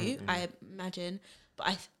thing to do. I imagine,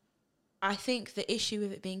 but I think the issue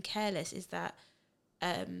with it being careless is that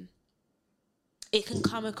it can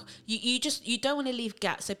come. You don't want to leave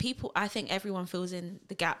gaps. So I think everyone fills in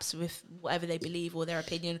the gaps with whatever they believe or their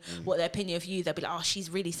opinion, what their opinion of you. They'll be like, oh, she's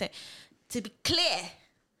really saying. to be clear,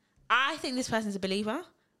 I think this person's a believer.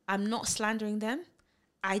 I'm not slandering them.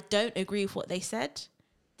 I don't agree with what they said.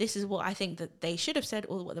 This is what I think that they should have said,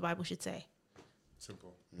 or what the Bible should say.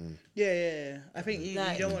 Simple. Yeah. I think you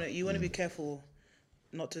don't want to. You want to be careful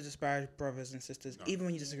not to disparage brothers and sisters, even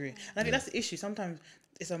when you disagree. And I think that's the issue. Sometimes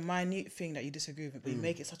it's a minute thing that you disagree with, but you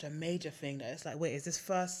make it such a major thing that it's like, wait, is this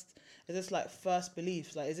first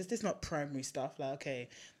beliefs? Like, is this not primary stuff? Like, okay,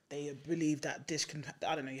 they believe that this can,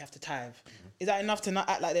 I don't know, you have to tithe. Is that enough to not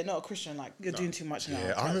act like they're not a Christian? Like, you're doing too much now.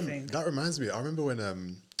 Yeah, that reminds me. I remember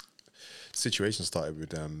when situation started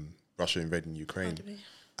with Russia invading Ukraine,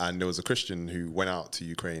 and there was a Christian who went out to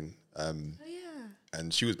Ukraine.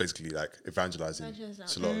 And she was basically like evangelizing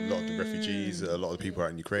to a lot of the refugees, a lot of the people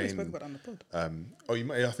out in Ukraine. We spoke about that on the pod. You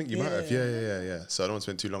might. I think you might have. Yeah. So I don't want to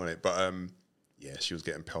spend too long on it, but she was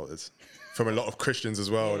getting pelted from a lot of Christians as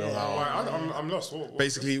well. I'm lost.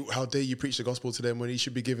 Basically, how dare you preach the gospel to them when you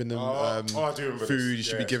should be giving them food? You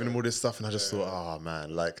should be giving them all this stuff, and I just thought, oh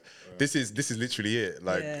man, like this is literally it.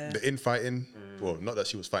 Like the infighting. Well, not that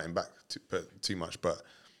she was fighting back too much, but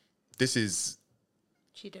this is.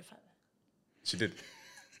 She did fight back. She did.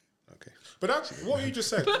 Okay. But what you just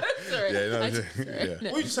said. Sorry.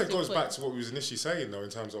 What you just said goes back to what we was initially saying, though,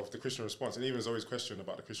 in terms of the Christian response, and even Zoe's question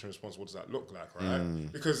about the Christian response. What does that look like, right?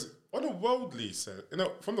 Because on a worldly sense,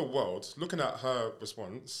 from the world, looking at her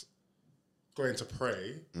response, going to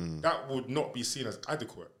pray, that would not be seen as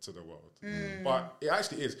adequate to the world. But it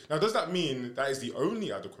actually is. Now, does that mean that is the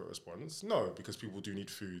only adequate response? No, because people do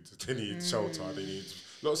need food, they need shelter, they need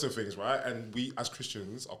lots of things, right? And we as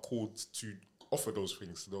Christians are called to offer those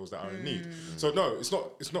things to those that are in need. So no, it's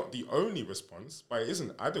not the only response, but it is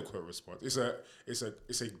an adequate response. It's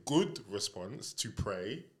a good response to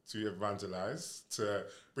pray, to evangelize, to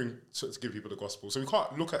give people the gospel. So we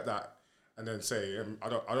can't look at that and then say, I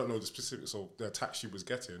don't know the specifics of the attack she was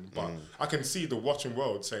getting, but I can see the watching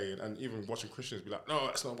world saying, and even watching Christians be like, no,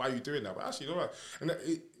 that's not why you're doing that. But actually, you know what? And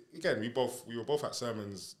again, we were both at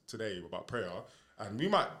sermons today about prayer, and we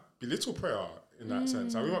might belittle prayer in that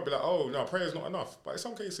sense. And we might be like, oh, no, prayer is not enough. But in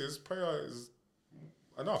some cases, prayer is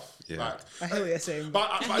enough. Yeah. Like, I hear what you're saying. Hear me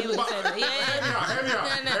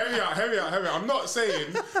out. I'm not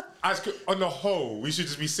saying, on the whole, we should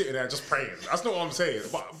just be sitting there and just praying. That's not what I'm saying.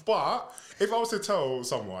 But if I was to tell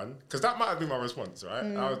someone, because that might have been my response, right?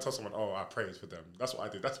 I would tell someone, oh, I prayed for them. That's what I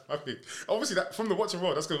did. That's my thing. Obviously, that from the watching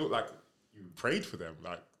world, that's going to look like you prayed for them.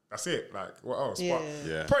 Like, that's it. Like, what else?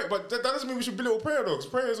 Yeah. Pray, but that doesn't mean we should belittle prayer, though, because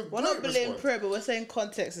prayer is a We're not belittling prayer, but we're saying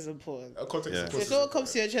context is important. Context is So important. if someone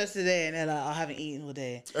comes to your church today and they're like, I haven't eaten all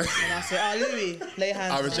day, and I say, oh, Louis, lay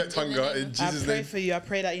hands. I reject hunger in Jesus' I pray name. for you. I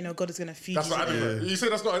pray that God is going to feed That's you. not adequate. You say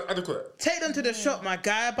that's not adequate. Take them to the shop, my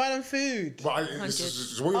guy. Buy them food. But this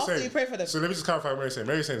is what you're After saying. you pray for them. So let me just clarify what Mary's saying.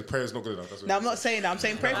 Mary's saying prayer is not good enough. That's what No, you're I'm not saying that. I'm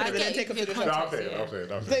saying pray for I them and then get take them to the your shop. context. I'm saying.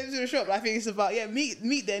 Take them to the shop. I think it's about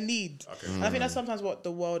meet their need. And I think that's sometimes what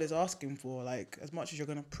the world is asking for. Like, as much as you're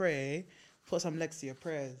gonna pray, put some legs to your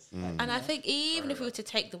prayers. Like, And I think even if we were to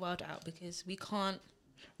take the world out, because we can't.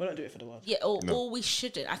 we don't do it for the world. Yeah, or we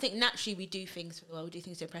shouldn't. I think naturally we do things for the world. We do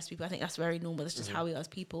things to impress people. I think that's very normal. That's just how we are as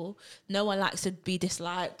people. No one likes to be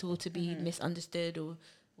disliked or to be misunderstood or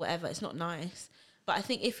whatever. It's not nice. But I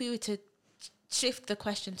think if we were to shift the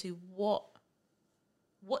question to what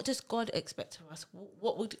does God expect of us?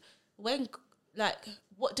 What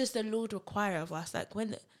does the Lord require of us? Like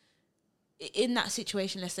when in that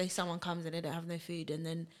situation, let's say someone comes and they don't have no food, and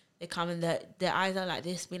then they come and their eyes are like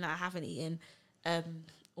this, being like, I haven't eaten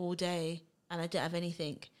all day and I don't have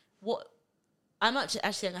anything. I'm actually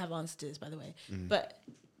going to have answers to this, by the way. But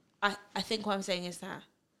I think what I'm saying is that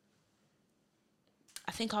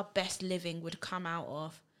I think our best living would come out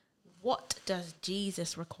of what does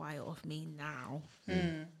Jesus require of me now?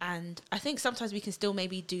 And I think sometimes we can still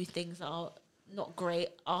maybe do things that are not great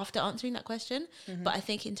after answering that question. But I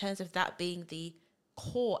think in terms of that being the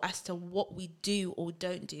core as to what we do or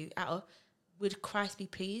don't do, would Christ be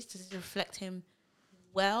pleased? Does it reflect him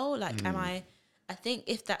well? Like, I think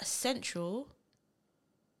if that's central,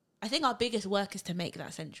 I think our biggest work is to make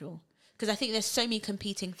that central. Because I think there's so many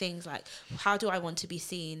competing things, like, how do I want to be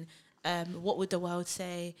seen? What would the world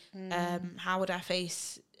say? How would I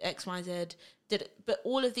face X, Y, Z? But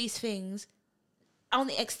all of these things, on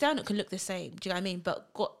the external, can look the same. Do you know what I mean?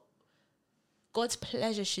 But God's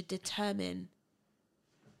pleasure should determine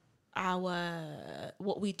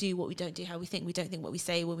what we do, what we don't do, how we think, we don't think, what we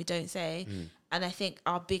say, what we don't say. And I think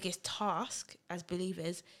our biggest task as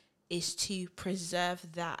believers is to preserve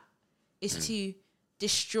that, is to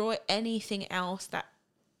destroy anything else that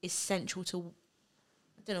is central to,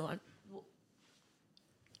 I don't know,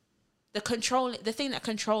 the thing that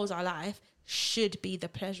controls our life, should be the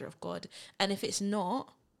pleasure of God. And if it's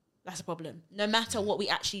not, that's a problem. No matter what we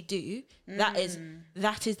actually do, that is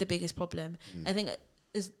the biggest problem. I think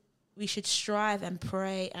we should strive and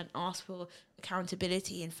pray and ask for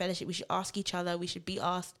accountability and fellowship. We should ask each other. We should be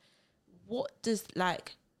asked, what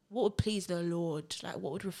would please the Lord? Like,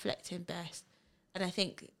 what would reflect him best? And I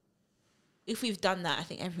think if we've done that, I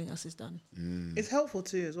think everything else is done. It's helpful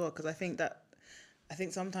too as well, because I think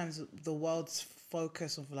sometimes the world's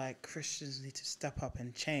focus of like Christians need to step up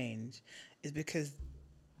and change is because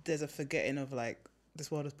there's a forgetting of like this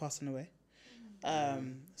world is passing away.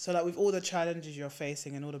 So like with all the challenges you're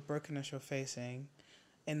facing and all the brokenness you're facing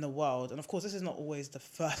in the world, and of course this is not always the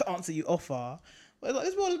first answer you offer, but like,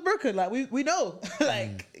 this world is broken, like we know,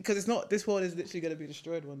 like, because it's not, this world is literally going to be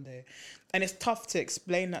destroyed one day, and it's tough to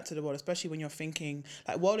explain that to the world, especially when you're thinking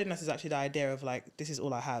like worldliness is actually the idea of like, this is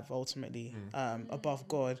all I have ultimately, above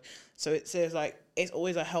God. So it says like, it's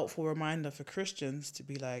always a helpful reminder for Christians to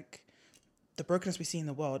be like, the brokenness we see in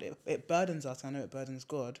the world, it burdens us. I know it burdens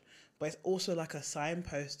God, but it's also like a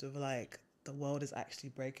signpost of like, the world is actually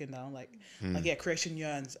breaking down. Like yeah, creation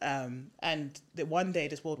yearns, and that one day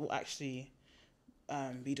this world will actually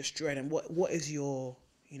be destroyed. And what is your,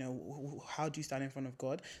 how do you stand in front of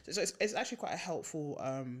God? So it's actually quite a helpful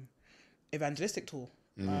evangelistic tool,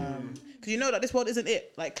 because that this world isn't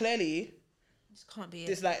it. Like clearly, This can't be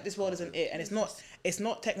this world isn't it, and it's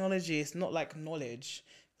not technology. It's not like knowledge.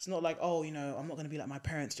 It's not like, I'm not going to be like my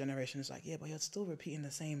parents' generation. It's like, yeah, but you're still repeating the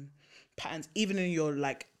same patterns, even in your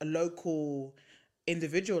like a local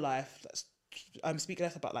individual life. I'm speaking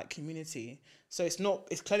less about like community. So it's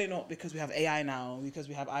clearly not because we have AI now, because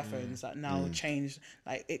we have iPhones that now change.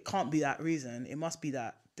 Like, it can't be that reason. It must be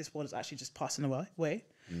that this world is actually just passing away.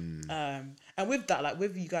 And with that, like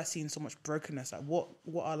with you guys seeing so much brokenness, like what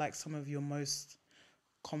are like some of your most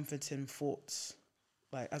comforting thoughts,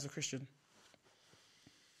 like as a Christian?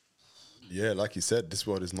 Yeah, like you said, this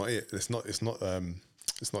world is not it. It's not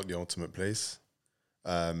the ultimate place.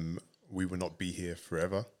 We will not be here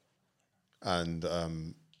forever, and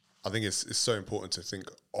I think it's so important to think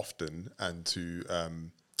often and to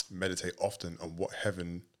meditate often on what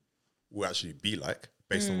heaven will actually be like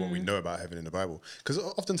based on what we know about heaven in the Bible. Because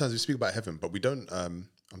oftentimes we speak about heaven, but we don't. I'm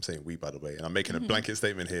saying we, by the way, and I'm making a blanket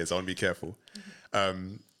statement here, so I want to be careful.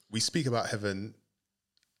 We speak about heaven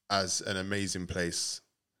as an amazing place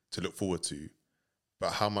to look forward to,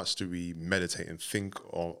 but how much do we meditate and think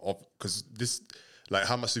of because this, like,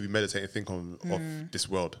 how much do we meditate and think of this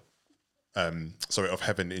world, of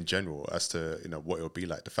heaven in general, as to what it'll be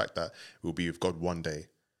like. The fact that we'll be with God one day,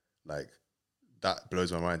 like, that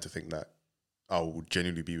blows my mind to think that I will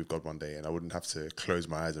genuinely be with God one day and I wouldn't have to close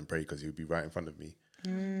my eyes and pray because he'll be right in front of me.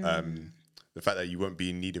 The fact that you won't be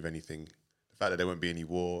in need of anything, the fact that there won't be any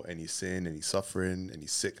war, any sin, any suffering, any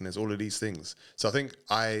sickness, all of these things. So I think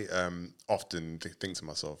I often think to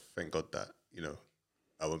myself, thank God that,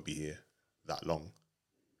 I won't be here that long.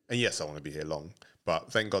 And yes, I want to be here long,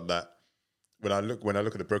 but thank God that when I look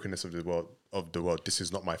at the brokenness of the world, this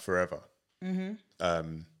is not my forever.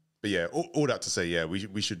 But yeah, all that to say, yeah,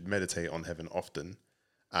 we should meditate on heaven often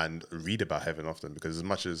and read about heaven often, because as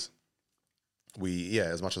much as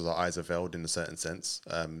our eyes are veiled in a certain sense,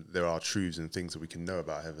 there are truths and things that we can know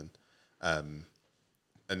about heaven. And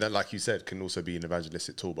that, like you said, can also be an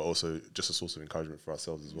evangelistic tool, but also just a source of encouragement for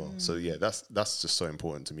ourselves as well. So yeah, that's just so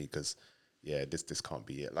important to me, because yeah, this can't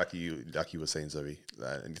be it. Like you were saying, Zoe,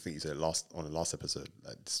 and I think you said on the last episode,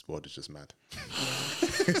 this world is just mad.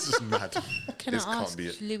 It's just mad. Can I ask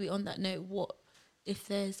Louis on that note, what if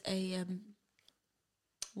there's a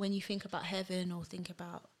when you think about heaven or think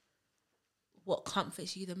about what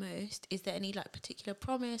comforts you the most, is there any like particular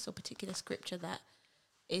promise or particular scripture that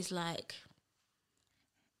is like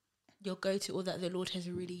your go-to, or that the Lord has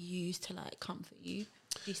really used to like comfort you?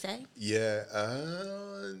 Would you say? Yeah,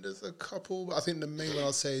 there's a couple, but I think the main one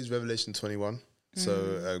I'll say is Revelation 21.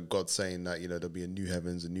 So God saying that there'll be a new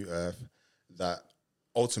heavens, a new earth, that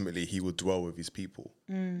ultimately He will dwell with His people,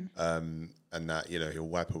 and that He'll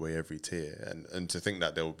wipe away every tear, and to think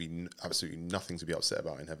that there will be absolutely nothing to be upset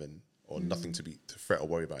about in heaven, or nothing to fret or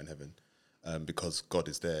worry about in heaven, because God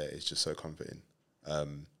is there, is just so comforting.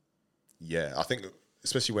 Yeah, I think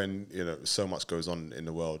especially when so much goes on in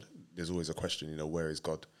the world, there's always a question, where is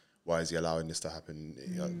God? Why is He allowing this to happen?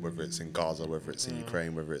 Whether it's in Gaza, whether it's in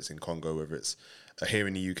Ukraine, whether it's in Congo, whether it's here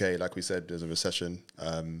in the UK, like we said, there's a recession.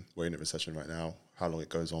 We're in a recession right now. How long it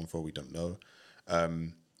goes on for, we don't know.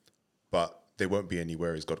 But there won't be any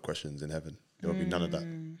where is God questions in heaven. There will be none of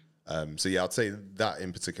that. So yeah, I'd say that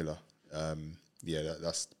in particular.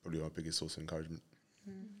 That's probably my biggest source of encouragement.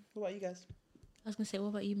 What about you guys? I was going to say, what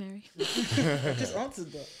about you, Mary? Just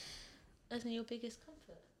answered that. As in your biggest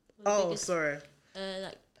comfort? Or Oh, biggest, sorry.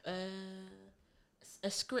 A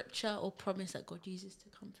scripture or promise that God uses to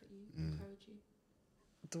comfort you, encourage you.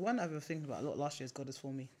 The one I've been thinking about a lot last year is God is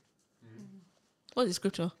for me. What is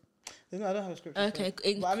scripture? No, I don't have a scripture. Okay, for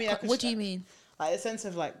it. But I mean, what do you mean? Like a sense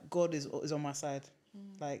of like God is on my side.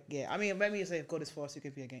 Like, yeah, I mean, maybe you say if God is for us, who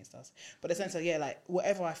could be against us? But the sense of, yeah, like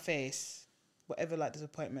whatever I face, whatever like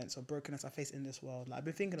disappointments or brokenness I face in this world, like I've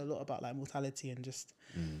been thinking a lot about like mortality and just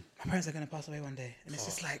my parents are gonna pass away one day, and it's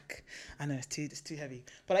just like, I know it's too heavy.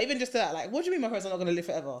 But like, even just that, like, what do you mean my parents are not gonna live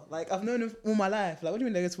forever? Like I've known them all my life. Like, what do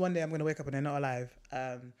you mean there's one day I'm gonna wake up and they're not alive?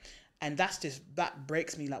 And that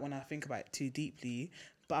breaks me like when I think about it too deeply.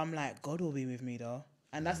 But I'm like, God will be with me though,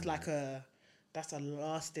 and that's like that's a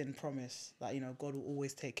lasting promise. Like, you know, God will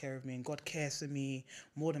always take care of me, and God cares for me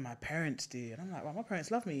more than my parents do. And I'm like, well, my parents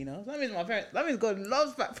love me, you know. That means God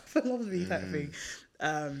loves me, type of thing.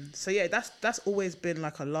 So yeah, that's always been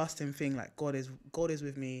like a lasting thing. Like God is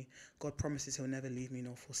with me. God promises He'll never leave me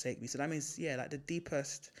nor forsake me. So that means, yeah, like the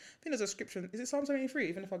deepest. I think there's a scripture. Is it Psalm 73?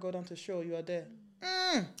 Even if I go down to shore, you are there.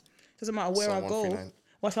 Doesn't matter where Psalm I go. 139.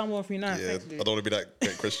 What's Psalm 139? Yeah, Thanks, I dude. don't want to be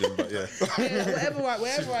that Christian, but yeah.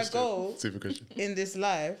 Wherever I go Super Christian. in this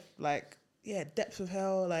life, like, yeah, depths of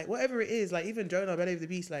hell, like whatever it is, like even Jonah, belly of the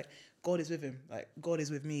beast, like God is with him, like God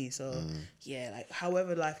is with me. So yeah, like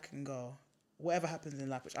however life can go, whatever happens in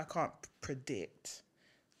life, which I can't predict,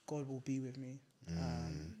 God will be with me.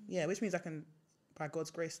 Yeah, which means I can, by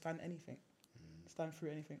God's grace, stand anything, stand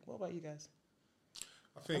through anything. What about you guys?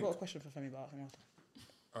 I've got a question for Femi, but I'll ask him after.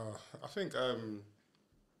 I think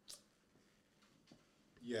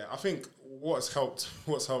I think what's helped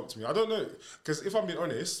me, I don't know, because if I'm being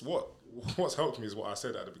honest, what's helped me is what I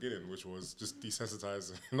said at the beginning, which was just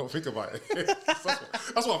desensitize and not think about it.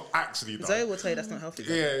 that's what I've actually done. Zoe will tell you that's not healthy.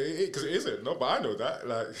 Yeah, because it isn't. No, but I know that.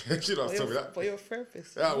 Like, she doesn't tell me that. But you're a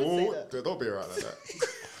therapist. Yeah, You would say well, that. don't be around like that.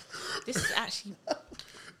 This is actually...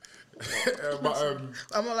 But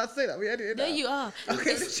I'm not allowed to say that. We edited No, that. you are.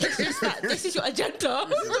 Okay. This is your agenda.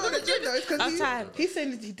 He's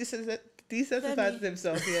saying that he desensitizes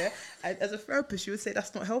himself, yeah. And as a therapist, you would say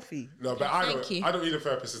that's not healthy. no, but I don't need a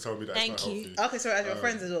therapist to tell me that Thank it's not you. healthy. Okay, so as your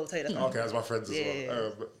friends as well, tell you that's not Okay, as my friends as Yeah,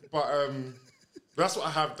 well. But that's what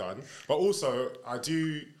I have done. But also, I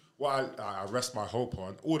do what I rest my hope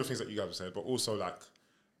on, all the things that you guys have said, but also like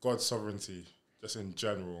God's sovereignty, just in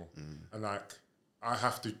general. And like, I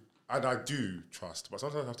do trust, but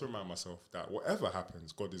sometimes I have to remind myself that whatever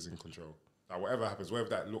happens, God is in control. Like whatever happens,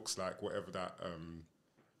 whatever that looks like, whatever that,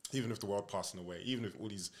 even if the world passing away, even if all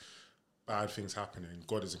these bad things happening,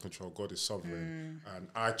 God is in control. God is sovereign, and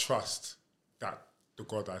I trust that the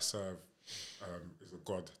God I serve is a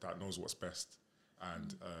God that knows what's best,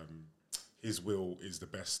 and His will is the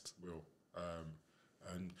best will.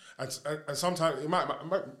 And sometimes it might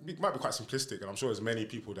be quite simplistic, and I'm sure there's many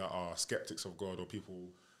people that are skeptics of God or people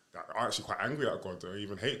that are actually quite angry at God or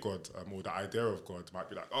even hate God, or the idea of God might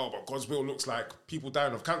be like, oh, but God's will looks like people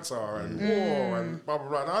dying of cancer and war and blah blah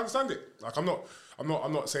blah. And I understand it. Like I'm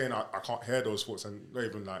not saying I can't hear those thoughts and not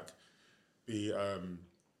even like be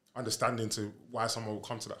understanding to why someone will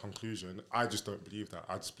come to that conclusion. I just don't believe that.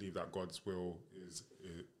 I just believe that God's will is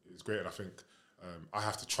great, and I think I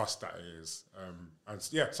have to trust that it is. And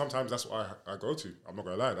yeah, sometimes that's what I go to. I'm not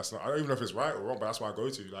gonna lie. I don't even know if it's right or wrong, but that's what I go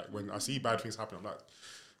to. Like when I see bad things happen, I'm like,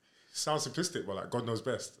 sounds simplistic, but like God knows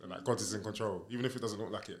best, and like God is in control, even if it doesn't look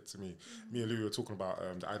like it to me. Me and Louis were talking about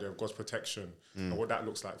the idea of God's protection and what that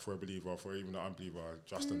looks like for a believer, for even an unbeliever,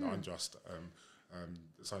 just and the unjust.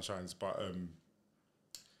 The sun shines, but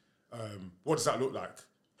what does that look like?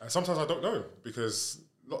 And sometimes I don't know, because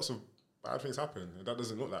lots of bad things happen, and that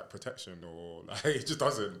doesn't look like protection, or like it just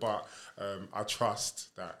doesn't. But I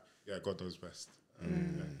trust that God knows best.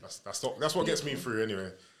 That's what gets me through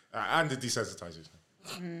anyway, and the desensitization.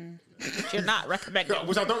 You're not recommending.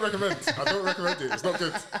 Which I don't recommend. I don't recommend it. It's not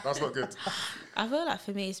good. That's not good. I feel like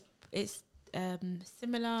for me it's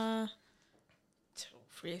similar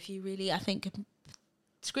for a few really. I think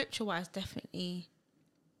scripture wise definitely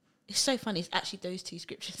it's so funny, it's actually those two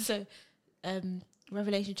scriptures. So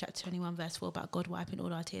Revelation chapter 21 verse 4 about God wiping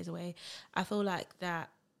all our tears away. I feel like that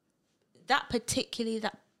particularly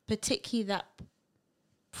that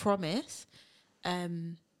promise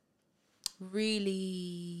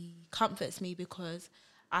really comforts me, because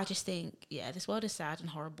I just think, this world is sad and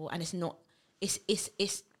horrible, and it's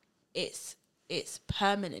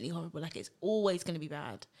permanently horrible. Like it's always going to be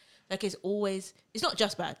bad. Like it's not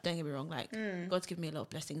just bad, don't get me wrong. Like God's given me a lot of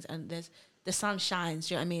blessings, and the sun shines,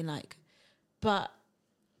 do you know what I mean? Like, but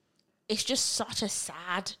it's just such a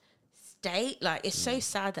sad state. Like it's so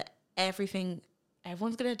sad that everyone's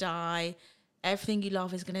going to die. everything you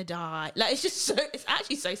love is gonna die. Like, it's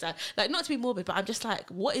actually so sad. Like, not to be morbid, but I'm just like,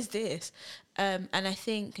 what is this? And I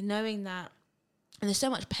think knowing that, and there's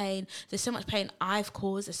so much pain I've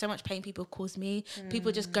caused, there's so much pain people have caused me,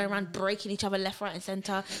 people just going around breaking each other left, right and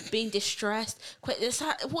centre, being distressed. It's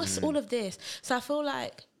like, what's all of this? So I feel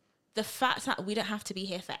like the fact that we don't have to be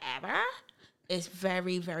here forever is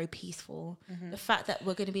very, very peaceful. The fact that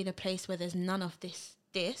we're going to be in a place where there's none of this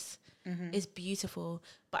is beautiful.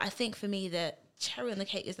 But I think for me, the cherry on the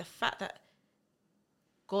cake is the fact that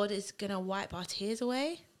God is going to wipe our tears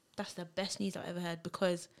away. That's the best news I've ever heard,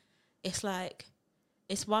 because it's like,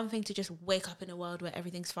 it's one thing to just wake up in a world where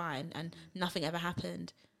everything's fine and nothing ever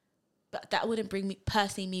happened. But that wouldn't bring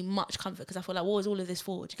me much comfort, because I feel like, what was all of this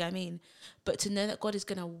for? Do you get what I mean? But to know that God is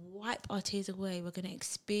going to wipe our tears away, we're going to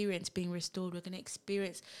experience being restored, we're going to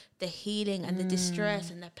experience the healing and the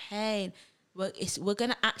distress and the pain. We're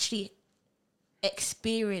going to actually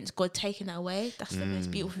experience God taking that away. That's the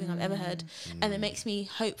most beautiful thing I've ever heard. And it makes me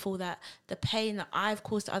hopeful that the pain that I've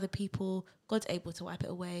caused to other people, God's able to wipe it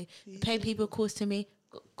away. The pain people caused to me,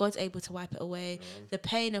 God's able to wipe it away. The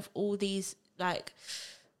pain of all these, like,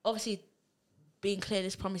 obviously being clear,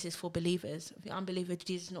 this promise is for believers. If you're unbeliever,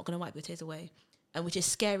 Jesus is not going to wipe your tears away, and which is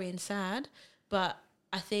scary and sad. But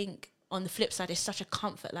I think on the flip side, it's such a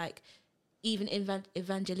comfort, like, even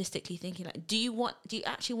evangelistically thinking, like, do you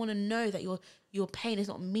actually want to know that your pain is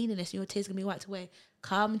not meaningless and your tears are going to be wiped away?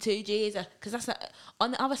 Come to Jesus. Because that's like,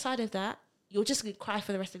 on the other side of that, you're just going to cry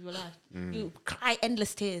for the rest of your life. You cry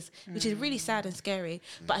endless tears, which is really sad and scary.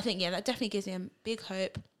 But I think, that definitely gives me a big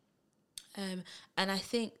hope. And I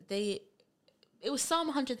think it was Psalm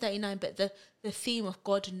 139, but the theme of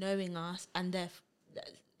God knowing us and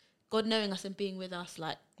God knowing us and being with us,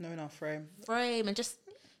 like, knowing our frame, and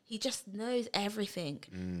he just knows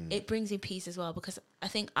everything. It brings me peace as well, because I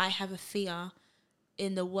think I have a fear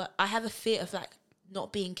I have a fear of, like,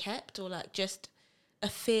 not being kept, or, like, just a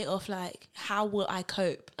fear of, like, how will I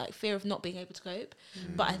cope? Like, fear of not being able to cope.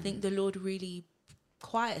 But I think the Lord really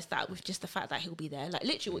quiets that with just the fact that he'll be there. Like,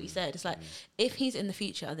 literally what you said, it's like, if he's in the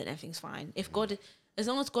future, then everything's fine. If God, as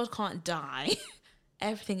long as God can't die,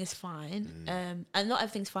 everything is fine. And not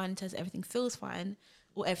everything's fine in terms of everything feels fine,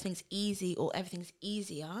 or everything's easy, or everything's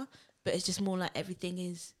easier, but it's just more like everything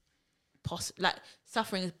is possible, like,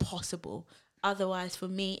 suffering is possible. Otherwise, for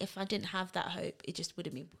me, if I didn't have that hope, it just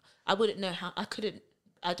wouldn't be, I wouldn't know how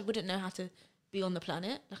to be on the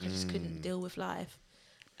planet. Like, I just couldn't deal with life.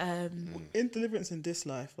 In deliverance in this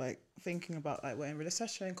life, like, thinking about, like, we're in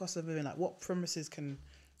recession, cost of living, like, what promises can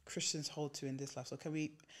Christians hold to in this life? So can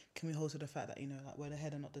we hold to the fact that, like, we're the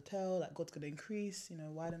head and not the tail, like, God's going to increase,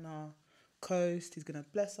 widen our coast, he's going to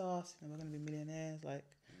bless us, we're going to be millionaires, like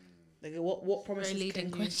what promises? Very leading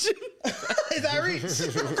question. Is that reach?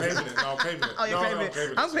 I'm claiming it. No, I'm claiming it. Oh, you're claiming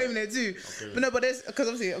it. I'm claiming it too. Okay. But no, but there's, because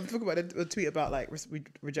obviously I'm talking about a tweet about, like,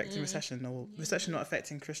 rejecting recession, or recession not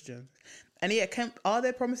affecting Christians. And are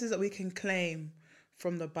there promises that we can claim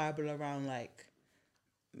from the Bible around, like,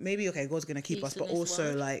 maybe, okay, God's going to keep us, but also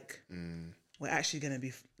world. Like, we're actually going to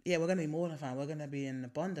be, we're going to be more than fine. We're going to be in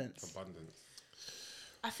abundance.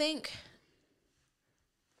 I think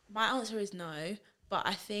my answer is no, but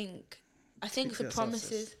I think the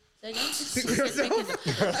promises. Speak for yourself.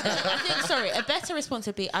 I think, a better response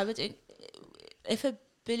would be, if a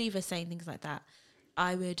believer is saying things like that,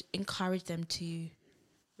 I would encourage them to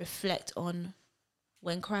reflect on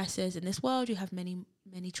when Christ says, in this world you have many,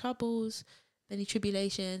 many troubles, many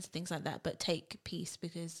tribulations, things like that, but take peace,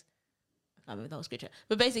 because I can't remember that was scripture.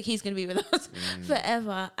 But basically, he's going to be with us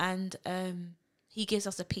forever, and he gives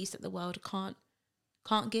us a peace that the world can't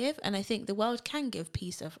give. And I think the world can give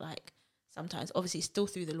peace of, like, sometimes, obviously still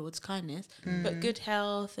through the Lord's kindness, but good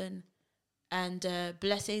health and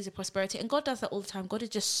blessings and prosperity. And God does that all the time. God is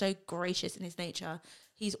just so gracious in his nature.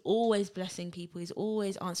 He's always blessing people. He's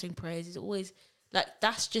always answering prayers. He's always, like,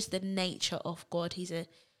 that's just the nature of God. He's a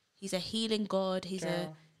healing God. He's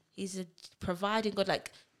a providing God.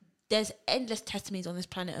 Like, there's endless testimonies on this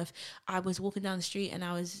planet of, I was walking down the street and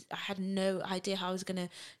I had no idea how I was gonna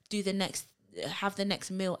have the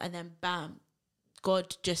next meal, and then bam,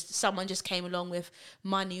 someone just came along with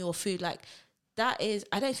money or food. Like, that is,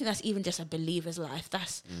 I don't think that's even just a believer's life.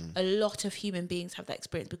 That's a lot of human beings have that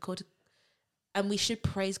experience, and we should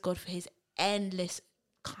praise God for his endless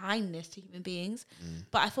kindness to human beings.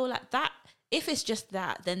 But I feel like that, if it's just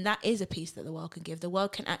that, then that is a peace that the world can give. The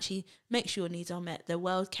world can actually make sure your needs are met. The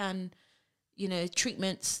world can,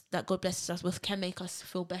 treatments that God blesses us with can make us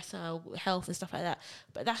feel better, health and stuff like that.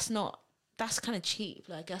 But that's kind of cheap.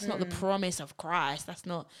 Like, that's not the promise of Christ. That's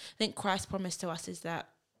not, I think Christ's promise to us is that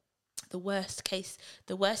The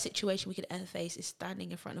worst situation we could ever face is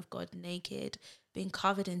standing in front of God naked, being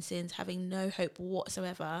covered in sins, having no hope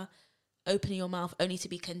whatsoever, opening your mouth only to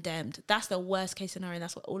be condemned. That's the worst case scenario, and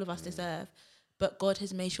that's what all of us deserve. But God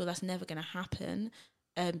has made sure that's never going to happen.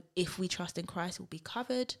 If we trust in Christ, we'll be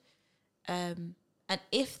covered. And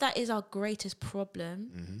if that is our greatest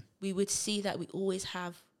problem, we would see that we always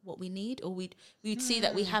have what we need, or we'd see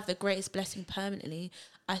that we have the greatest blessing permanently.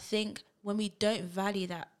 I think when we don't value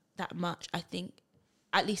that much, I think,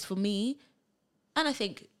 at least for me, and I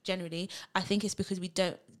think generally, I think it's because we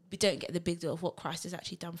don't get the big deal of what Christ has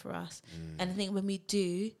actually done for us. And I think when we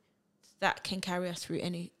do, that can carry us through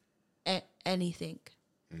anything.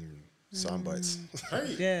 Sound bites.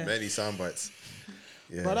 Yeah. Many sound bites.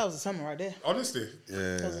 Yeah. But that was a summer right there. Honestly.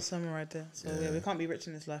 Yeah. That was a summer right there. So yeah, we can't be rich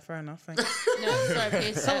in this life. Fair enough. Thanks. No, sorry,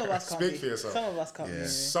 please. Some of us can't Speak be. for yourself. Some of us can't be.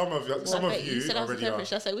 Some of you You said I was a already are. privilege.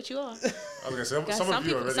 That's like what you are. I was gonna say Guys, some of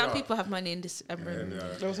you already some are. people have money in this room.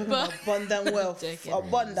 I was talking about abundant wealth. Joking.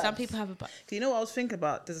 Abundance. Some people have Do you know what I was thinking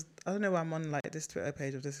about? I don't know why I'm on like this Twitter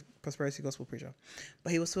page of this prosperity gospel preacher,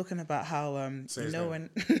 but he was talking about how Say his name. when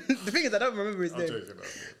the thing is I don't remember his I'm name. joking.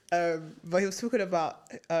 though. But he was talking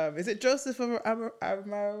about is it Joseph of Arimathea?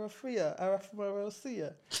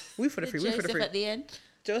 We for the free. We for the Joseph free. at the end.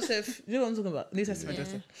 Joseph, you know what I'm talking about? New Testament Yeah.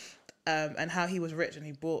 Joseph. And how he was rich and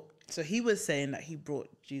he bought. So he was saying that he got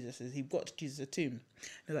Jesus a tomb.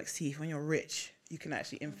 They're like, see, when you're rich, you can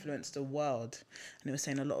actually influence the world. And he was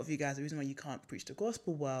saying a lot of you guys, the reason why you can't preach the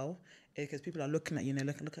gospel well is because people are looking at you,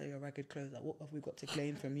 look at your ragged clothes, like what have we got to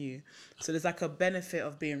gain from you? So there's like a benefit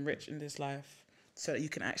of being rich in this life so that you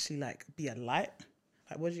can actually like be a light.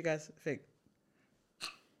 Like, what do you guys think?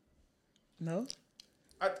 No?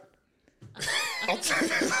 I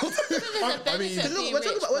mean, Look,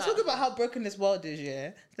 we're talking about how broken this world is,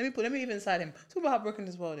 yeah? Let me even inside him. Talk about how broken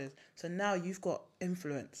this world is. So now you've got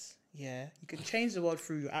influence, yeah? You can change the world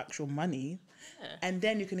through your actual money. Yeah. And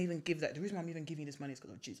then you can even give that. The reason why I'm even giving you this money is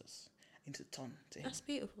because of Jesus. Into the ton to him. That's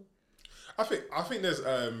beautiful. I think there's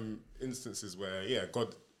instances where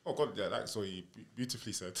God, yeah, that's what he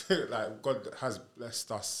beautifully said. Like God has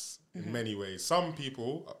blessed us in many ways. Some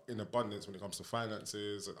people in abundance when it comes to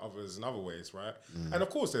finances, and others in other ways, right? And of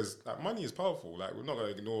course, there's like money is powerful. Like we're not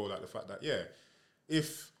going to ignore like the fact that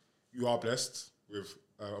if you are blessed with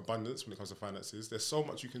abundance when it comes to finances, there's so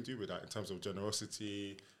much you can do with that in terms of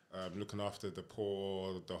generosity. Looking after the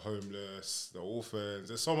poor, the homeless, the orphans.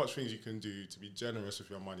 There's so much things you can do to be generous with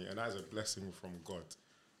your money, and that is a blessing from God.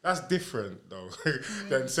 That's different, though,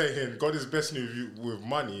 than saying God is blessing you with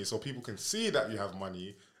money so people can see that you have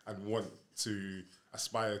money and want to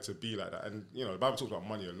aspire to be like that. And, the Bible talks about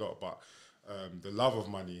money a lot, but the love of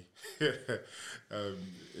money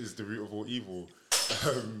is the root of all evil.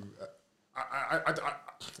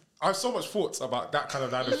 I have so much thoughts about that kind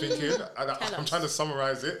of line of thinking, and I'm trying to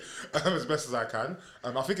summarize it as best as I can.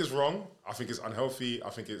 I think it's wrong. I think it's unhealthy. I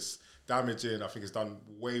think it's damaging. I think it's done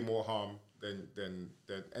way more harm than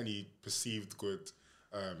any perceived good.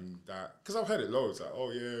 Because I've heard it loads.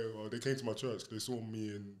 Like, they came to my church because they saw me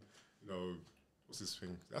and what's this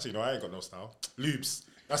thing? Actually, I ain't got no style. Lubes.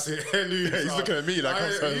 That's it. Lubes. Yeah, he's looking at me like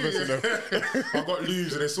I'm supposed to know. I got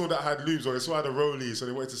lubes, and they saw that I had lubes, or they saw I had a rollie, so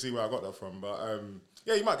they wanted to see where I got that from. But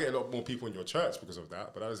you might get a lot more people in your church because of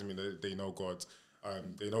that, but that doesn't mean that they know God.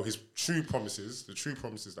 They know His true promises, the true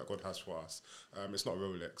promises that God has for us. It's not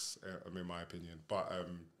Rolex, in my opinion. But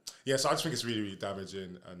so I just think it's really, really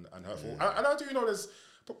damaging and hurtful. And I do know there's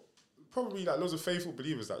probably like loads of faithful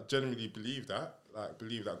believers that genuinely believe that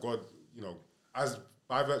God, as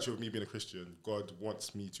by virtue of me being a Christian, God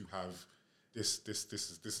wants me to have this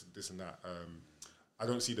and that. I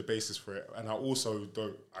don't see the basis for it, and I also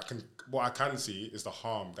don't. What I can see is the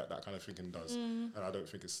harm that kind of thinking does, and I don't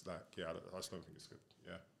think it's like. I just don't think it's good.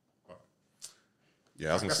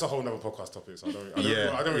 Yeah, but that's a whole nother podcast topic. So I don't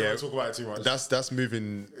really want to talk about it too much. That's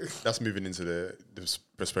moving into the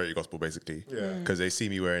prosperity gospel basically. Yeah, because they see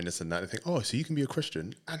me wearing this and that, and they think, oh, so you can be a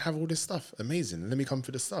Christian and have all this stuff. Amazing. Let me come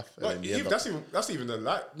for the stuff. And then that's even the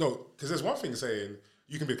no, because there's one thing saying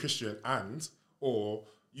you can be a Christian or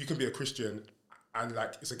you can be a Christian. And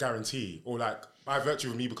like it's a guarantee, or like by virtue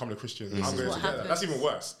of me becoming a Christian, I'm going to get that. That's even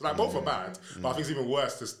worse. Like both are bad, but I think it's even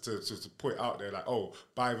worse to put it out there. Like,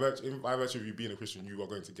 by virtue of you being a Christian, you are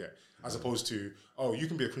going to get, as opposed to you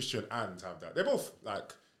can be a Christian and have that. They're both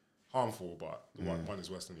like harmful, but one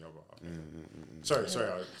is worse than the other. Sorry.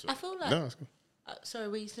 I feel like. No, that's cool. Sorry,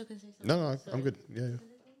 were you still going to say something? No, I'm good. Yeah.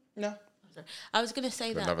 No. I was going to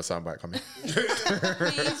say that. Another soundbite coming.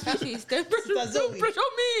 please, don't brush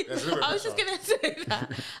on me. I was just going to say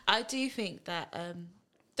that. I do think that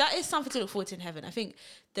that is something to look forward to in heaven. I think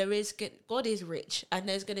God is rich, and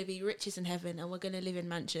there's going to be riches in heaven, and we're going to live in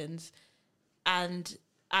mansions. And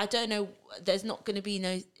I don't know, there's not going to be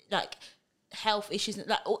no like health issues.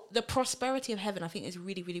 Like the prosperity of heaven, I think is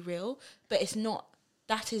really, really real. But it's not.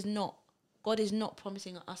 That is not. God is not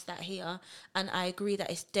promising us that here. And I agree that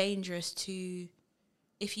it's dangerous to,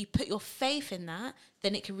 if you put your faith in that,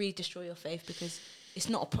 then it can really destroy your faith, because it's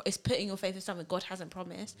not. It's putting your faith in something God hasn't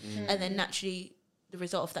promised, and then naturally the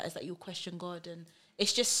result of that is that you'll question God, and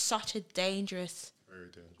it's just such a dangerous. Very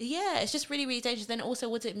dangerous. Yeah, it's just really, really dangerous. Then also,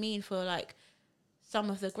 what does it mean for like some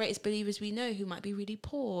of the greatest believers we know who might be really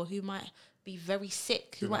poor, who might be very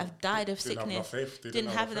sick, who might have died of sickness,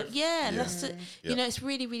 didn't have enough. Yeah, that's it. You know, it's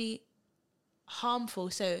really, really harmful.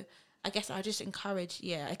 So I guess I just encourage.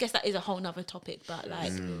 Yeah, I guess that is a whole nother topic, but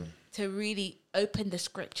like to really open the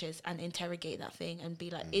scriptures and interrogate that thing and be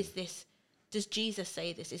like, is this? Does Jesus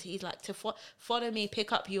say this? Is he like to follow me,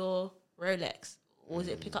 pick up your Rolex, or is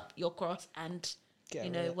it pick up your cross and Get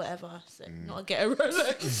you a know Rolex. whatever? So not get a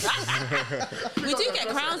Rolex. We do get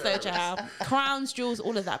crowns though, Jal. Crowns, jewels,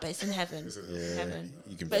 all of that, but it's in heaven. Heaven.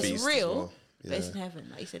 You can But feast it's as real. well. But it's in heaven,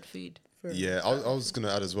 like you said, food. Yeah, I was going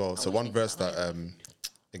to add as well. So one thinking verse about that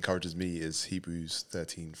encourages me is Hebrews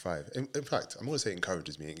 13:5. In fact, I'm going to say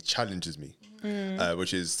encourages me. It challenges me,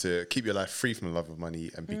 which is to keep your life free from the love of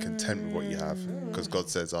money and be content with what you have, because God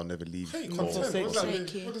says, "I'll never leave." Hey, or content. What does that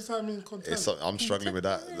Forsake mean? you. What does that mean? Content. I'm struggling with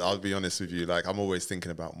that. I'll be honest with you. Like, I'm always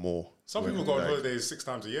thinking about more. Some people go on holidays 6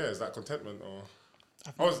 times a year. Is that contentment or?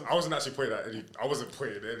 I wasn't actually pointing at any. I wasn't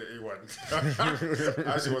pointing at anyone.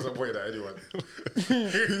 I actually wasn't pointing at anyone.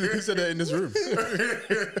 Who said that in this room?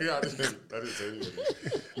 Yeah, I didn't say anyone.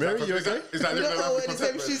 Mary, you okay? Is that You living don't a know life where of the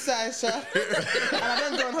same contentment? shoe size, Sha. And I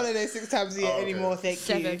don't go on holiday 6 times a year okay. anymore, thank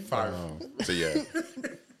 7. you. 5. So yeah,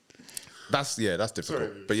 that's difficult.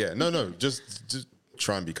 Sorry. But yeah, no, just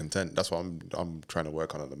try and be content. That's what I'm trying to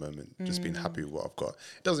work on at the moment. Just being happy with what I've got.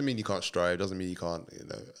 It doesn't mean you can't strive. Doesn't mean you can't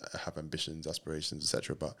have ambitions, aspirations,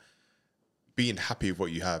 etc. But being happy with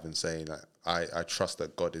what you have and saying that I trust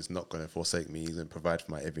that God is not going to forsake me. He's going to provide for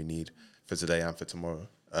my every need for today and for tomorrow.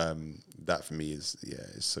 That for me is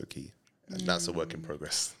so key. And that's a work in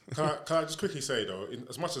progress. Can I just quickly say though,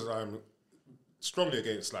 as much as I'm strongly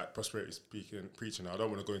against like prosperity preaching, I don't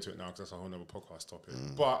want to go into it now because that's a whole other podcast topic.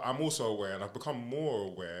 But I'm also aware, and I've become more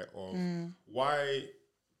aware of why,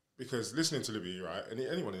 because listening to Libby, right, and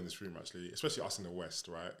anyone in this room actually, especially us in the West,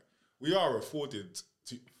 right, we are afforded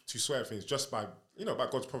to swear things just by by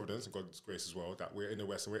God's providence and God's grace as well, that we're in the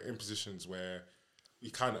West and we're in positions where we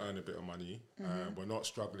can earn a bit of money. We're not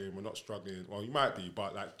struggling. Well, you might be,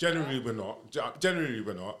 but like generally we're not. Generally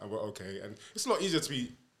we're not, and we're okay. And it's a lot easier to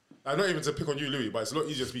be. Not even to pick on you, Louis, but it's a lot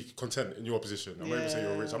easier to be content in your position. I'm not even saying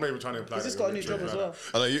you're rich. I'm not even trying to imply. He's just got a new job as well.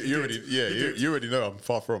 I know you already know I'm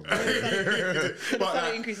far from. The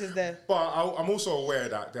salary increases there. But I'm also aware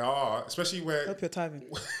that there are, especially where Hope you're timing.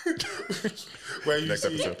 where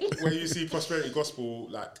you see prosperity gospel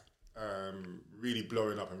like really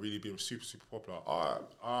blowing up and really being super popular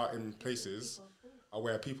are in places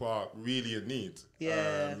where people are really in need.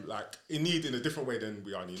 Yeah. Like in need in a different way than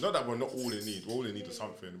we are in need. Not that we're not all in need. We're all in need of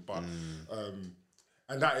something, but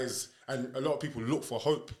and a lot of people look for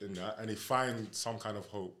hope in that, and they find some kind of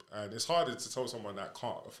hope. And it's harder to tell someone that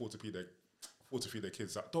can't afford to feed their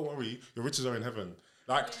kids that don't worry, your riches are in heaven.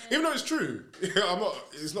 Like, even though it's true, it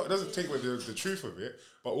doesn't take away the truth of it,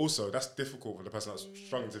 but also that's difficult for the person that's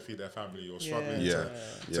struggling to feed their family or struggling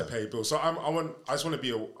to pay bills. So I just want to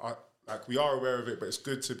be like, we are aware of it, but it's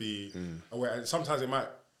good to be aware. And sometimes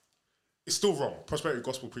it's still wrong. Prosperity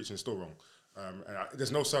gospel preaching is still wrong. And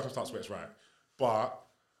there's no circumstance where it's right. But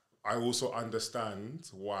I also understand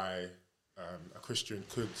why a Christian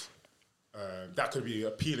that could be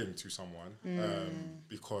appealing to someone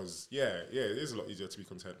because it is a lot easier to be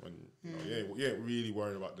content when you ain't really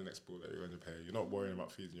worrying about the next bill that you're going to pay. You're not worrying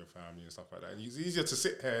about feeding your family and stuff like that. And it's easier to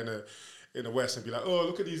sit here in the West and be like, oh,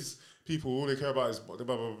 look at these people, all they care about is blah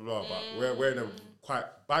blah blah blah. But we're in a quite,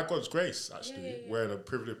 by God's grace actually, we're in a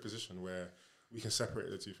privileged position where we can separate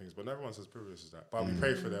the two things. But not everyone's as privileged as that. But we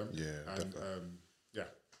pray for them.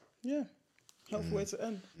 Yeah. Helpful way to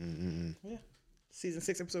end. Yeah. Season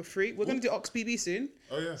 6, episode 3. We're going to do Ox BB soon.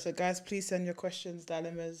 Oh, yeah. So, guys, please send your questions,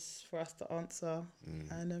 dilemmas for us to answer.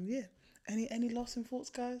 And, any lasting thoughts,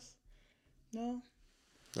 guys? No?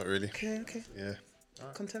 Not really. Okay. Yeah.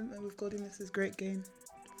 Contentment with godliness is great gain.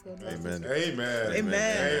 Amen.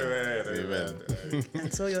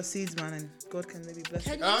 And sow your seeds, man, and God can maybe bless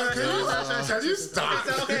you. Can you stop?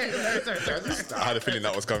 I had a feeling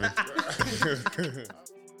that was coming.